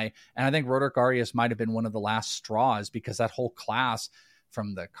high. And I think Roderick Arias might have been one of the last straws, because that whole class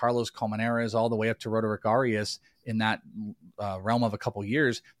from the Carlos Colmenares all the way up to Roderick Arias in that realm of a couple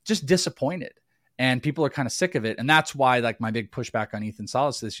years, just disappointed. And people are kind of sick of it. And that's why, like, my big pushback on Ethan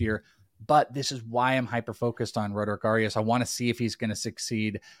Salas this year. But this is why I'm hyper-focused on Roderick Arias. I want to see if he's going to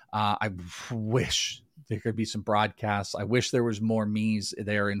succeed. I wish there could be some broadcasts. I wish there was more me's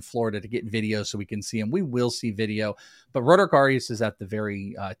there in Florida to get video so we can see him. We will see video. But Roderick Arias is at the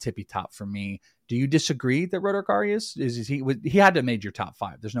very tippy top for me. Do you disagree that Roderick Arias, he had to have made your top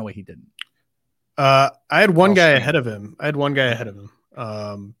 5? There's no way he didn't. I had one guy ahead of him.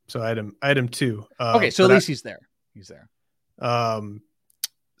 So I had him 2. Okay, so at least he's there. He's there.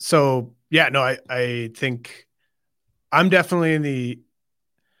 So yeah, no, I think I'm definitely in the,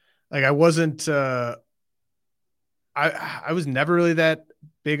 like, I wasn't, I was never really that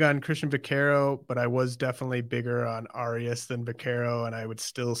big on Christian Vaquero, but I was definitely bigger on Arias than Vaquero. And I would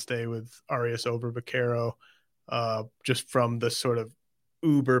still stay with Arias over Vaquero, just from the sort of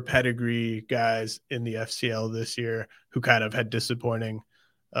uber pedigree guys in the FCL this year who kind of had disappointing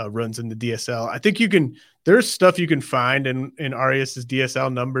runs in the DSL. I think there's stuff you can find in Arias's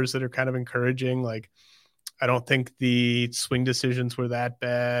DSL numbers that are kind of encouraging. Like, I don't think the swing decisions were that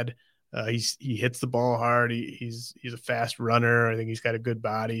bad. He hits the ball hard. He's a fast runner. I think he's got a good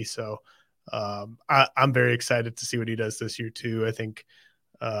body. So I'm very excited to see what he does this year too. I think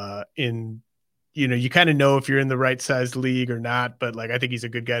you kind of know if you're in the right sized league or not, but like, I think he's a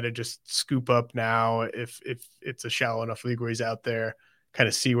good guy to just scoop up now if it's a shallow enough league where he's out there, kind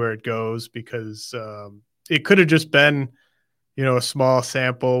of see where it goes, because it could have just been a small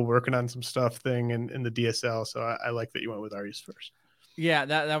sample, working on some stuff thing in the DSL. So I like that you went with Arias first. Yeah,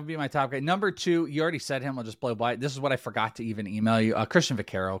 that would be my top guy. Number 2, you already said him. I'll just blow by it. This is what I forgot to even email you. Christian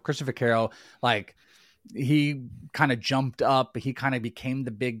Vaquero. Christian Vaquero, like, he kind of jumped up. He kind of became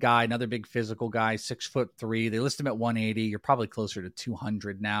the big guy, another big physical guy, 6'3". They list him at 180. You're probably closer to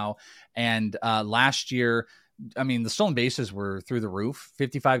 200 now. And last year, I mean, the stolen bases were through the roof.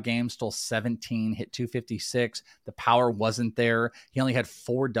 55 games, stole 17, hit 256. The power wasn't there. He only had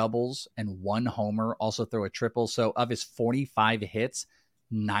 4 doubles and 1 homer, also throw a triple. So of his 45 hits,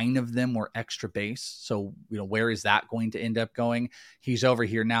 9 of them were extra base. So, where is that going to end up going? He's over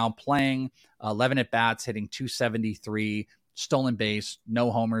here now playing 11 at bats, hitting 273, stolen base,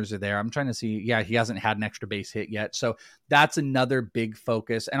 no homers are there. I'm trying to see. Yeah, he hasn't had an extra base hit yet. So that's another big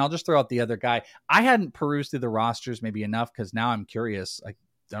focus. And I'll just throw out the other guy. I hadn't perused through the rosters maybe enough because now I'm curious. I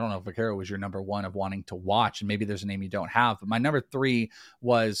don't know if Vaquero was your number 1 of wanting to watch, and maybe there's a name you don't have. But my number 3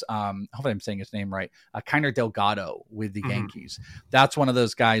 was, hopefully I'm saying his name right, Kiner Delgado with the Yankees. That's one of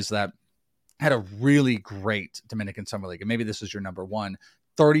those guys that had a really great Dominican Summer League. And maybe this is your number 1.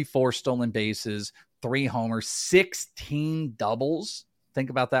 34 stolen bases, 3 homers, 16 doubles. Think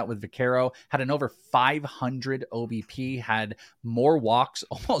about that with Vaquero. Had an over 500 OBP, had more walks,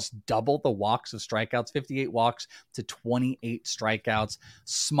 almost double the walks of strikeouts, 58 walks to 28 strikeouts.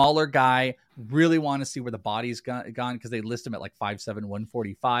 Smaller guy, really want to see where the body's gone because they list him at like 5'7",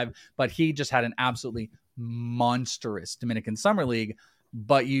 145. But he just had an absolutely monstrous Dominican Summer League.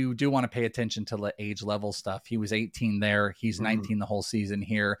 But you do want to pay attention to the age level stuff. He was 18 there. He's 19 the whole season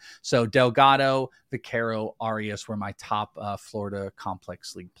here. So Delgado, Vaquero, Arias were my top Florida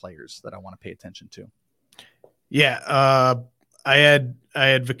Complex League players that I want to pay attention to. Yeah, I had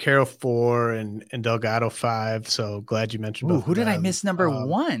Vaquero 4 and Delgado 5. So glad you mentioned both. Who did I miss number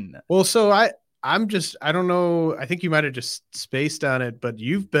 1? Well, so I don't know. I think you might have just spaced on it, but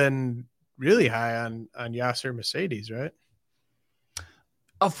you've been really high on Yasser Mercedes, right?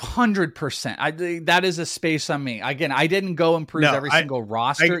 100%. That is a space on me. Again, I didn't go and peruse every single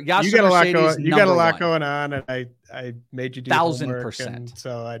roster. You got a lot going on, and I made you do 1,000%.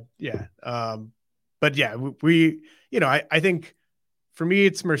 So but yeah, I think for me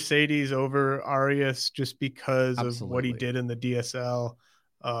it's Mercedes over Arias just because of what he did in the DSL.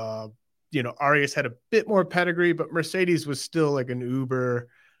 Arias had a bit more pedigree, but Mercedes was still like an uber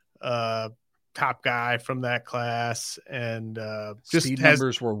top guy from that class, and speed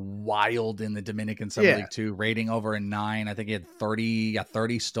numbers were wild in the Dominican Summer League too. Rating over a 9. I think he had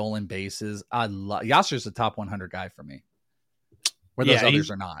 30 stolen bases. Yasser's the top 100 guy for me. Where those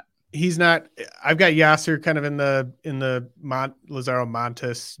others are not. He's not. I've got Yasser kind of in the Lazaro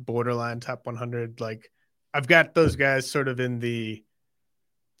Montes borderline top 100. Like I've got those guys sort of in the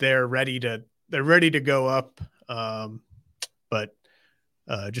they're ready to go up, but.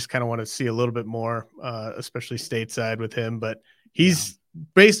 Just kind of want to see a little bit more, especially stateside with him. But he's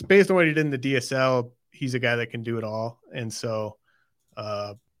based on what he did in the DSL. He's a guy that can do it all. And so,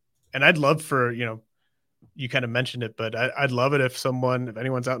 and I'd love for, you kind of mentioned it, but I'd love it if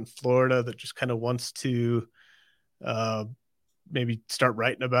anyone's out in Florida that just kind of wants to maybe start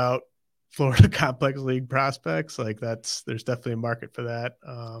writing about Florida Complex League prospects. Like there's definitely a market for that.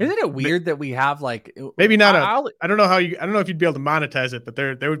 Isn't it weird that we have like, maybe not I don't know if you'd be able to monetize it, but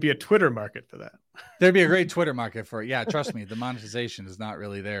there would be a Twitter market for that. There'd be a great Twitter market for it. Yeah. Trust me, the monetization is not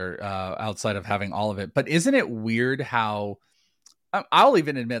really there outside of having all of it. But isn't it weird how I'll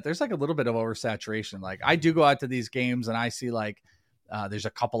even admit there's like a little bit of oversaturation. Like I do go out to these games and I see like, there's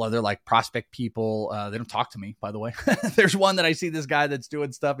a couple other like prospect people. They don't talk to me, by the way. There's one that I see this guy that's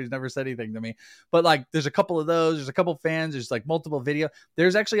doing stuff. He's never said anything to me, but like, there's a couple of those, there's a couple of fans, there's like multiple video.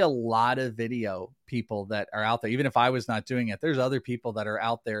 There's actually a lot of video people that are out there. Even if I was not doing it, there's other people that are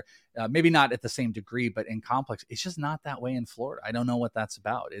out there. Maybe not at the same degree, but in complex, it's just not that way in Florida. I don't know what that's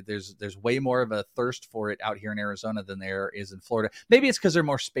about. There's way more of a thirst for it out here in Arizona than there is in Florida. Maybe it's because they're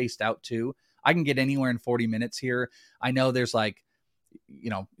more spaced out too. I can get anywhere in 40 minutes here. I know there's like,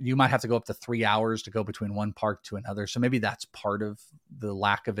 you might have to go up to 3 hours to go between one park to another. So maybe that's part of the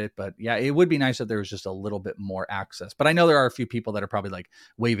lack of it. But yeah, it would be nice if there was just a little bit more access. But I know there are a few people that are probably like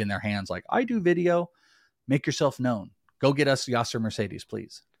waving their hands like, I do video. Make yourself known. Go get us Yasser Mercedes,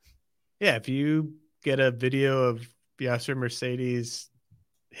 please. Yeah, if you get a video of Yasser Mercedes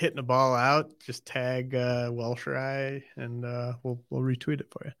hitting a ball out, just tag Welsh and we'll retweet it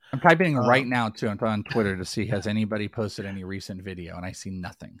for you. I'm typing right now too on Twitter to see has anybody posted any recent video, and I see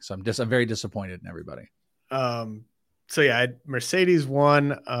nothing. So I'm very disappointed in everybody. So yeah, I had Mercedes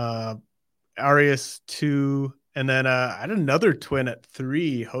 1, Arias 2, and then I had another twin at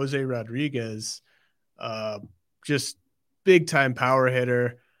 3, Jose Rodriguez. Just big time power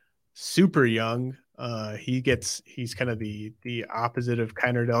hitter, super young. He's kind of the opposite of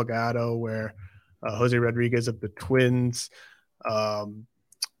Kiner Delgado, where Jose Rodriguez of the Twins.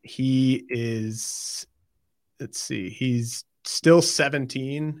 He is, let's see, he's still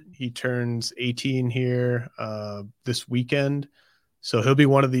 17. He turns 18 here this weekend. So he'll be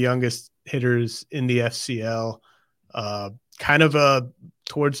one of the youngest hitters in the FCL. Kind of a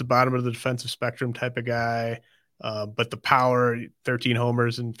towards the bottom of the defensive spectrum type of guy. But the power, 13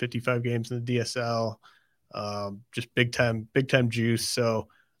 homers in 55 games in the DSL, just big time juice. So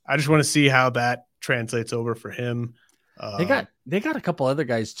I just want to see how that translates over for him. They got a couple other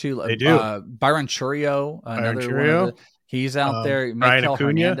guys too. They do. Byron Churio, another Churio, one of he's out there. Mikel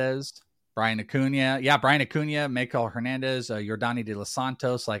Hernandez, Brian Acuna. Yeah, Brian Acuna, Mikel Hernandez, Yordani de los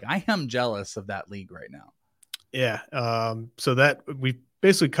Santos. Like, I am jealous of that league right now. Yeah. So that we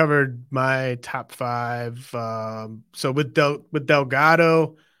basically covered my top 5. So with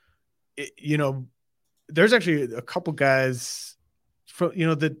Delgado, there's actually a couple guys from,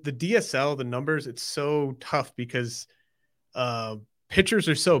 the DSL, the numbers, it's so tough because pitchers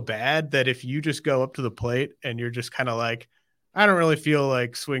are so bad that if you just go up to the plate and you're just kind of like, I don't really feel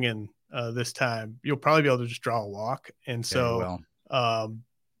like swinging this time, you'll probably be able to just draw a walk. And so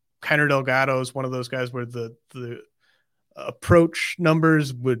Kiner Delgado is one of those guys where the approach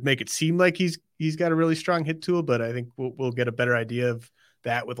numbers would make it seem like he's got a really strong hit tool, but I think we'll get a better idea of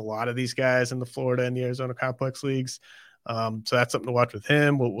that with a lot of these guys in the Florida and the Arizona complex leagues. So that's something to watch with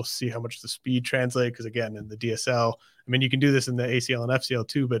him. We'll see how much the speed translate, because again, in the DSL, I mean, you can do this in the ACL and FCL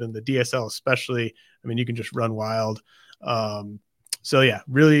too, but in the DSL especially, I mean, you can just run wild. So yeah,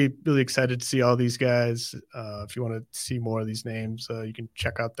 really, really excited to see all these guys. If you want to see more of these names, you can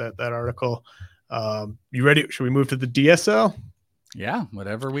check out that article. You ready? Should we move to the DSL? Yeah,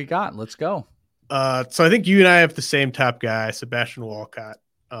 whatever we got, let's go. So I think you and I have the same top guy, Sebastian Walcott.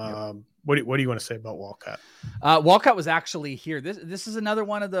 Yep. What do you want to say about Walcott? Walcott was actually here. This is another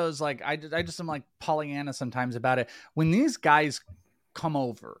one of those, like, I just am like Pollyanna sometimes about it. When these guys come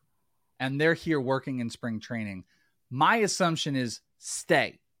over and they're here working in spring training, my assumption is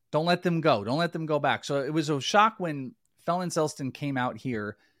stay. Don't let them go. Don't let them go back. So it was a shock when Felon Selston came out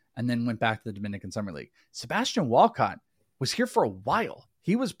here and then went back to the Dominican Summer League. Sebastian Walcott was here for a while.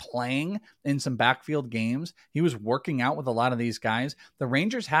 He was playing in some backfield games. He was working out with a lot of these guys. The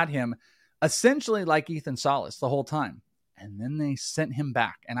Rangers had him essentially like Ethan Salas the whole time. And then they sent him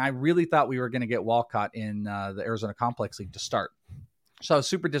back. And I really thought we were going to get Walcott in the Arizona Complex League to start. So I was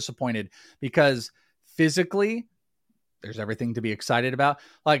super disappointed because physically, there's everything to be excited about.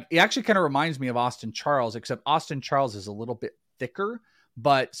 Like, it actually kind of reminds me of Austin Charles, except Austin Charles is a little bit thicker.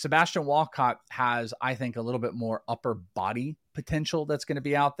 But Sebastian Walcott has, I think, a little bit more upper body potential that's going to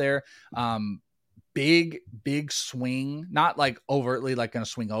be out there. Big swing, not like overtly like going to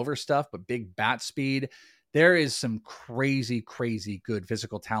swing over stuff, but big bat speed. There is some crazy good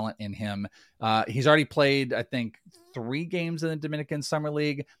physical talent in him. He's already played, I think, 3 games in the Dominican Summer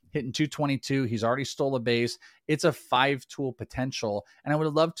League, hitting .222. He's already stole a base. It's a 5-tool potential, and I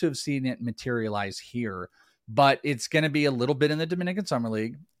would love to have seen it materialize here. But it's going to be a little bit in the Dominican Summer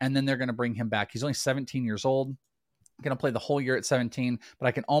League, and then they're going to bring him back. He's only 17 years old, going to play the whole year at 17, but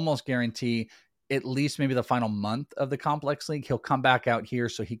I can almost guarantee at least maybe the final month of the complex league, he'll come back out here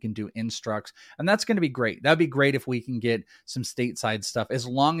so he can do instructs. And that's going to be great. That'd be great if we can get some stateside stuff, as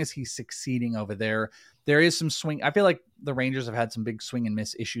long as he's succeeding over there. There is some swing. I feel like the Rangers have had some big swing and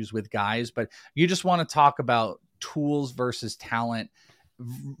miss issues with guys, but you just want to talk about tools versus talent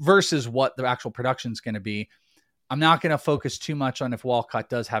versus what the actual production is going to be. I'm not going to focus too much on if Walcott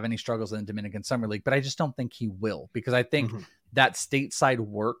does have any struggles in the Dominican Summer League, but I just don't think he will, because I think that stateside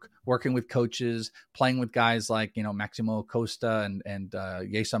working with coaches, playing with guys like, Maximo Acosta and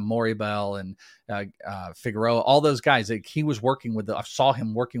Yesam Moribel and Figueroa, all those guys, like, he was working with, I saw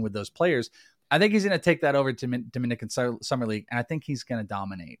him working with those players. I think he's going to take that over to Dominican Summer League, and I think he's going to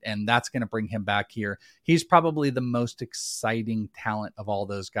dominate, and that's going to bring him back here. He's probably the most exciting talent of all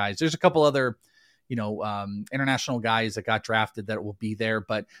those guys. There's a couple other international guys that got drafted that will be there,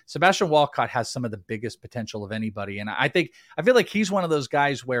 but Sebastian Walcott has some of the biggest potential of anybody. And I feel like he's one of those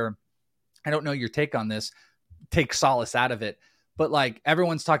guys where, I don't know your take on this, take Salas out of it, but like,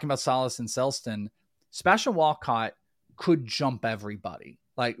 everyone's talking about Salas and Selston. Sebastian Walcott could jump everybody.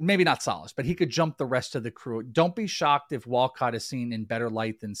 Like, maybe not Salas, but he could jump the rest of the crew. Don't be shocked if Walcott is seen in better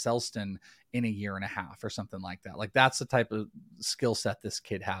light than Selston in a year and a half or something like that. Like, that's the type of skill set this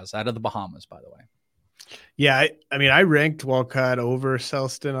kid has, out of the Bahamas, by the way. Yeah, I mean, I ranked Walcott over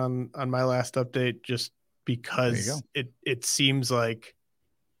Selston on my last update, just because it seems like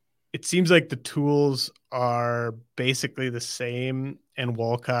it seems like the tools are basically the same, and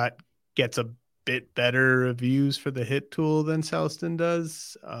Walcott gets a bit better reviews for the hit tool than Selston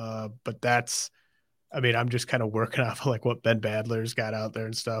does. But that's, I mean, I'm just kind of working off of like what Ben Badler's got out there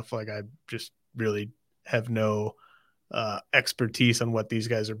and stuff. Like I just really have no expertise on what these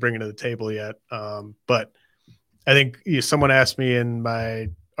guys are bringing to the table yet. But I think someone asked me in my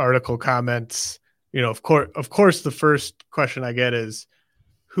article comments, of course, the first question I get is,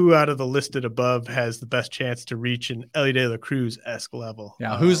 who out of the listed above has the best chance to reach an Ellie De La Cruz-esque level?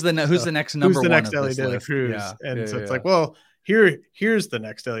 Yeah, who's the next number who's the one next of Ellie this De La list? Cruz? Yeah, It's like, well, here's the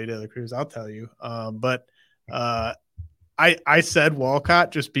next Ellie De La Cruz. I'll tell you. But I said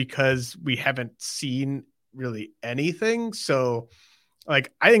Walcott just because we haven't seen really anything. So,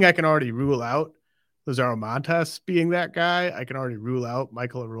 like, I think I can already rule out Lazaro Montes being that guy. I can already rule out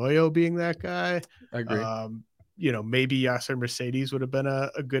Michael Arroyo being that guy. I agree. Maybe Yasser Mercedes would have been a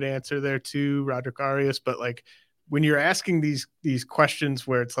good answer there too, Roderick Arias. But like when you're asking these questions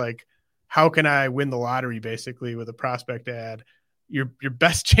where it's like, how can I win the lottery basically with a prospect ad? Your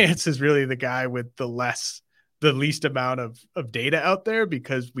best chance is really the guy with the least amount of data out there,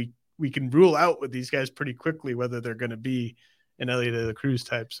 because we can rule out with these guys pretty quickly whether they're going to be an Elliot de la Cruz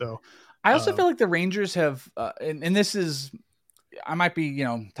type. So I also feel like the Rangers have, and this is, I might be,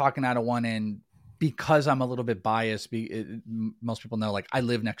 talking out of one end because I'm a little bit biased. Most people know, like, I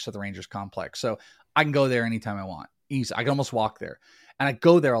live next to the Rangers complex, so I can go there anytime I want. Easy. I can almost walk there, and I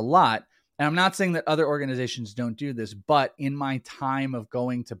go there a lot. And I'm not saying that other organizations don't do this, but in my time of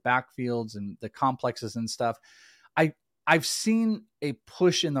going to backfields and the complexes and stuff, I've seen a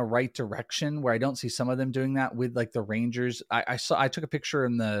push in the right direction where I don't see some of them doing that with like the Rangers. I took a picture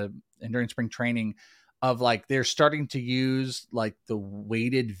during spring training of like, they're starting to use like the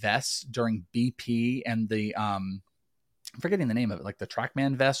weighted vests during BP and the, I'm forgetting the name of it, like the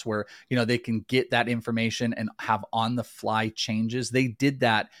TrackMan vest, where, they can get that information and have on the fly changes. They did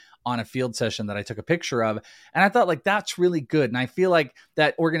that on a field session that I took a picture of. And I thought, like, that's really good. And I feel like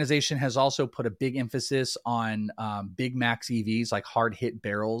that organization has also put a big emphasis on big max EVs, like hard hit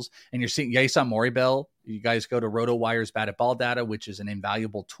barrels. And you're seeing, you saw Moribel. You guys go to RotoWire's batted ball data, which is an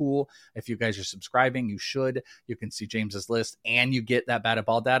invaluable tool. If you guys are subscribing, you should. You can see James's list and you get that batted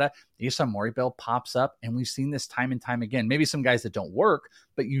ball data. You saw Moribel pops up, and we've seen this time and time again. Maybe some guys that don't work,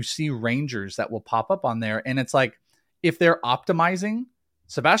 but you see Rangers that will pop up on there. And it's like, if they're optimizing,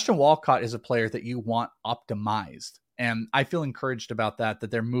 Sebastian Walcott is a player that you want optimized. And I feel encouraged about that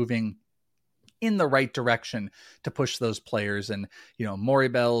they're moving in the right direction to push those players. And,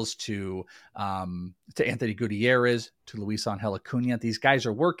 Moribel's to Anthony Gutierrez, to Luis Angel Acuna. These guys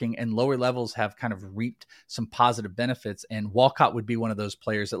are working, and lower levels have kind of reaped some positive benefits. And Walcott would be one of those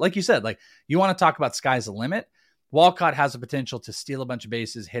players that, like you said, like, you want to talk about sky's the limit. Walcott has the potential to steal a bunch of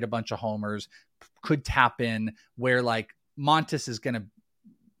bases, hit a bunch of homers, could tap in where like Montes is going to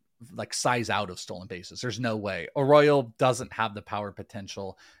like size out of stolen bases. There's no way. Arroyo doesn't have the power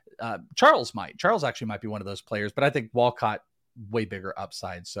potential. Charles actually might be one of those players, but I think Walcott way bigger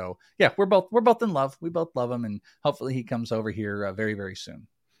upside. So yeah, we're both in love. We both love him, and hopefully he comes over here very, very soon.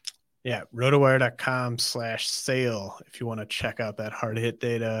 Yeah. rotowire.com/sale. If you want to check out that hard hit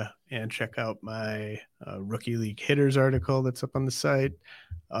data and check out my rookie league hitters article that's up on the site.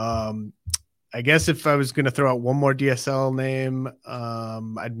 I guess if I was going to throw out one more DSL name,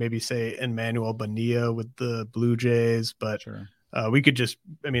 I'd maybe say Emmanuel Bonilla with the Blue Jays, but sure. We could just,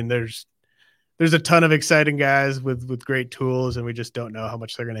 there's a ton of exciting guys with great tools, and we just don't know how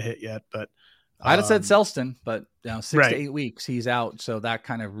much they're going to hit yet. But I'd have said Selston, but 6 right. to 8 weeks he's out. So that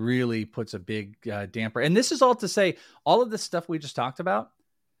kind of really puts a big damper. And this is all to say, all of this stuff we just talked about,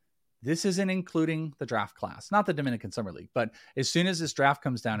 this isn't including the draft class, not the Dominican Summer League. But as soon as this draft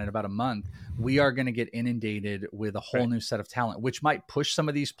comes down in about a month, we are going to get inundated with a whole new set of talent, which might push some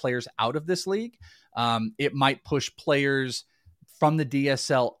of these players out of this league. It might push players from the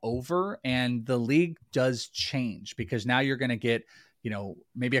DSL over, and the league does change because now you're going to get,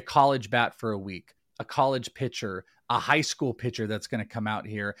 maybe a college bat for a week, a college pitcher, a high school pitcher that's going to come out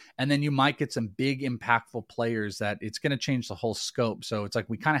here. And then you might get some big impactful players that it's going to change the whole scope. So it's like,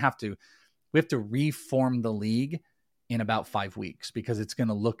 we have to reform the league in about 5 weeks because it's going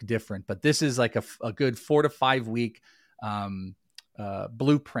to look different. But this is like a good 4 to 5 week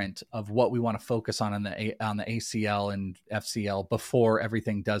blueprint of what we want to focus on the ACL and FCL before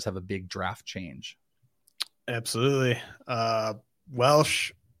everything does have a big draft change. Absolutely.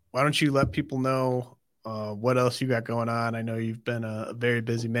 Welsh, why don't you let people know what else you got going on? I know you've been a very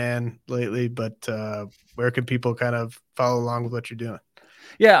busy man lately, but where can people kind of follow along with what you're doing?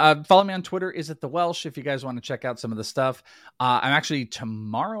 Yeah, follow me on Twitter, Is It The Welsh, if you guys want to check out some of the stuff. I'm actually,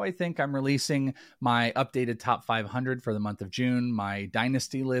 tomorrow, I think, I'm releasing my updated top 500 for the month of June, my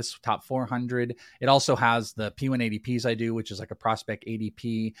dynasty list, top 400. It also has the P1 ADPs I do, which is like a prospect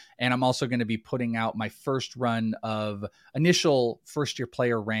ADP. And I'm also going to be putting out my first run of initial first-year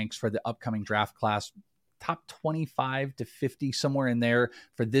player ranks for the upcoming draft class, top 25 to 50, somewhere in there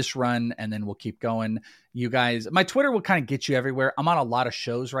for this run. And then we'll keep going. You guys, my Twitter will kind of get you everywhere. I'm on a lot of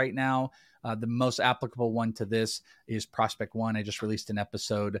shows right now. The most applicable one to this is Prospect One. I just released an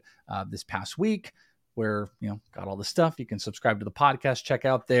episode this past week where, got all the stuff. You can subscribe to the podcast, check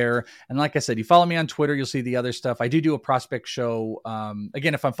out there. And like I said, you follow me on Twitter, you'll see the other stuff. I do a prospect show.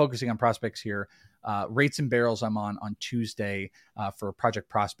 Again, if I'm focusing on prospects here, Rates and Barrels, I'm on Tuesday for Project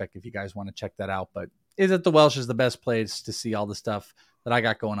Prospect, if you guys want to check that out. But Is It The Welsh is the best place to see all the stuff that I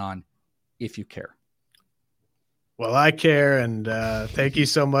got going on, if you care. Well, I care, and thank you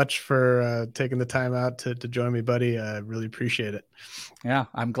so much for taking the time out to join me, buddy. I really appreciate it. Yeah,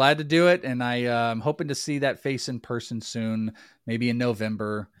 I'm glad to do it, and I'm hoping to see that face in person soon, maybe in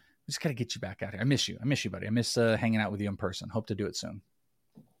November. Just got to get you back out here. I miss you, buddy. I miss hanging out with you in person. Hope to do it soon.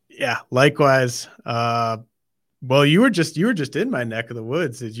 Yeah, likewise. Well, you were just in my neck of the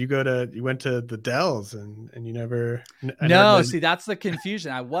woods. You went to the Dells and you never. See, that's the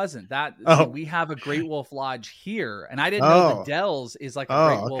confusion. I wasn't we have a Great Wolf Lodge here, and I didn't know the Dells is like a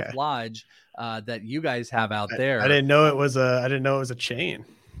Great Wolf Lodge that you guys have out there. I didn't know it was a chain.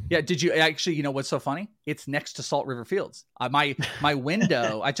 Yeah. Did you actually, what's so funny? It's next to Salt River Fields. My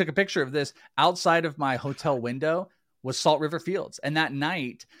window, I took a picture of this outside of my hotel window was Salt River Fields. And that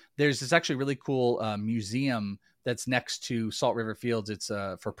night there's this actually really cool museum that's next to Salt River Fields. It's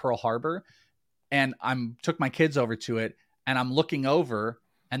for Pearl Harbor. And took my kids over to it, and I'm looking over,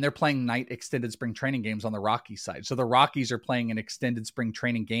 and they're playing night extended spring training games on the Rockies side. So the Rockies are playing an extended spring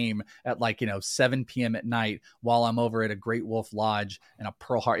training game at 7 p.m. at night while I'm over at a Great Wolf Lodge and a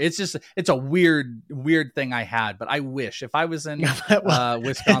Pearl Harbor. It's a weird thing I had, but I wish if I was in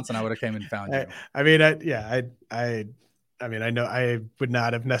Wisconsin, I would have came and found you. I know I would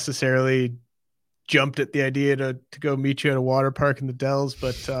not have necessarily jumped at the idea to go meet you at a water park in the Dells,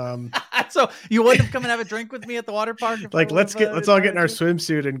 but so you wouldn't have come and have a drink with me at the water park? Let's all get in our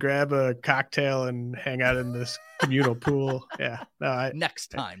swimsuit and grab a cocktail and hang out in this communal pool. Yeah. No, next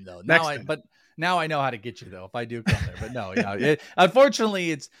time though. But now I know how to get you though, if I do come there. But no,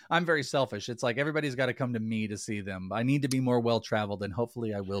 unfortunately I'm very selfish. It's like everybody's got to come to me to see them. I need to be more well-traveled, and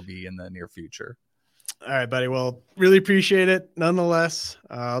hopefully I will be in the near future. All right, buddy. Well, really appreciate it. Nonetheless,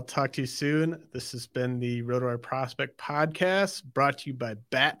 I'll talk to you soon. This has been the RotoWire Prospect Podcast, brought to you by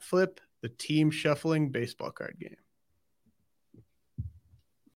BatFlip, the team shuffling baseball card game.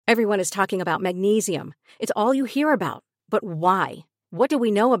 Everyone is talking about magnesium. It's all you hear about. But why? What do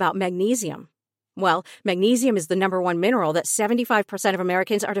we know about magnesium? Well, magnesium is the number one mineral that 75% of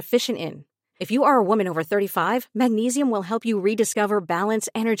Americans are deficient in. If you are a woman over 35, magnesium will help you rediscover balance,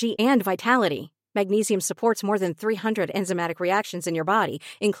 energy, and vitality. Magnesium supports more than 300 enzymatic reactions in your body,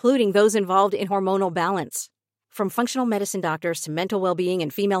 including those involved in hormonal balance. From functional medicine doctors to mental well-being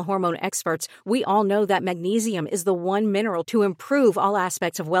and female hormone experts, we all know that magnesium is the one mineral to improve all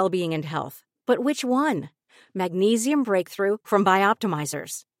aspects of well-being and health. But which one? Magnesium Breakthrough from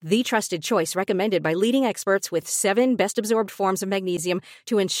Bioptimizers, the trusted choice recommended by leading experts with 7 best-absorbed forms of magnesium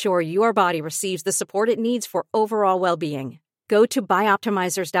to ensure your body receives the support it needs for overall well-being. Go to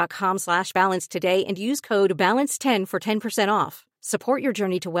bioptimizers.com/balance today and use code BALANCE10 for 10% off. Support your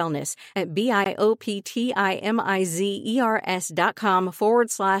journey to wellness at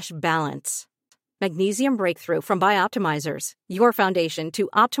bioptimizers.com/balance. Magnesium Breakthrough from Bioptimizers, your foundation to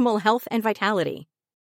optimal health and vitality.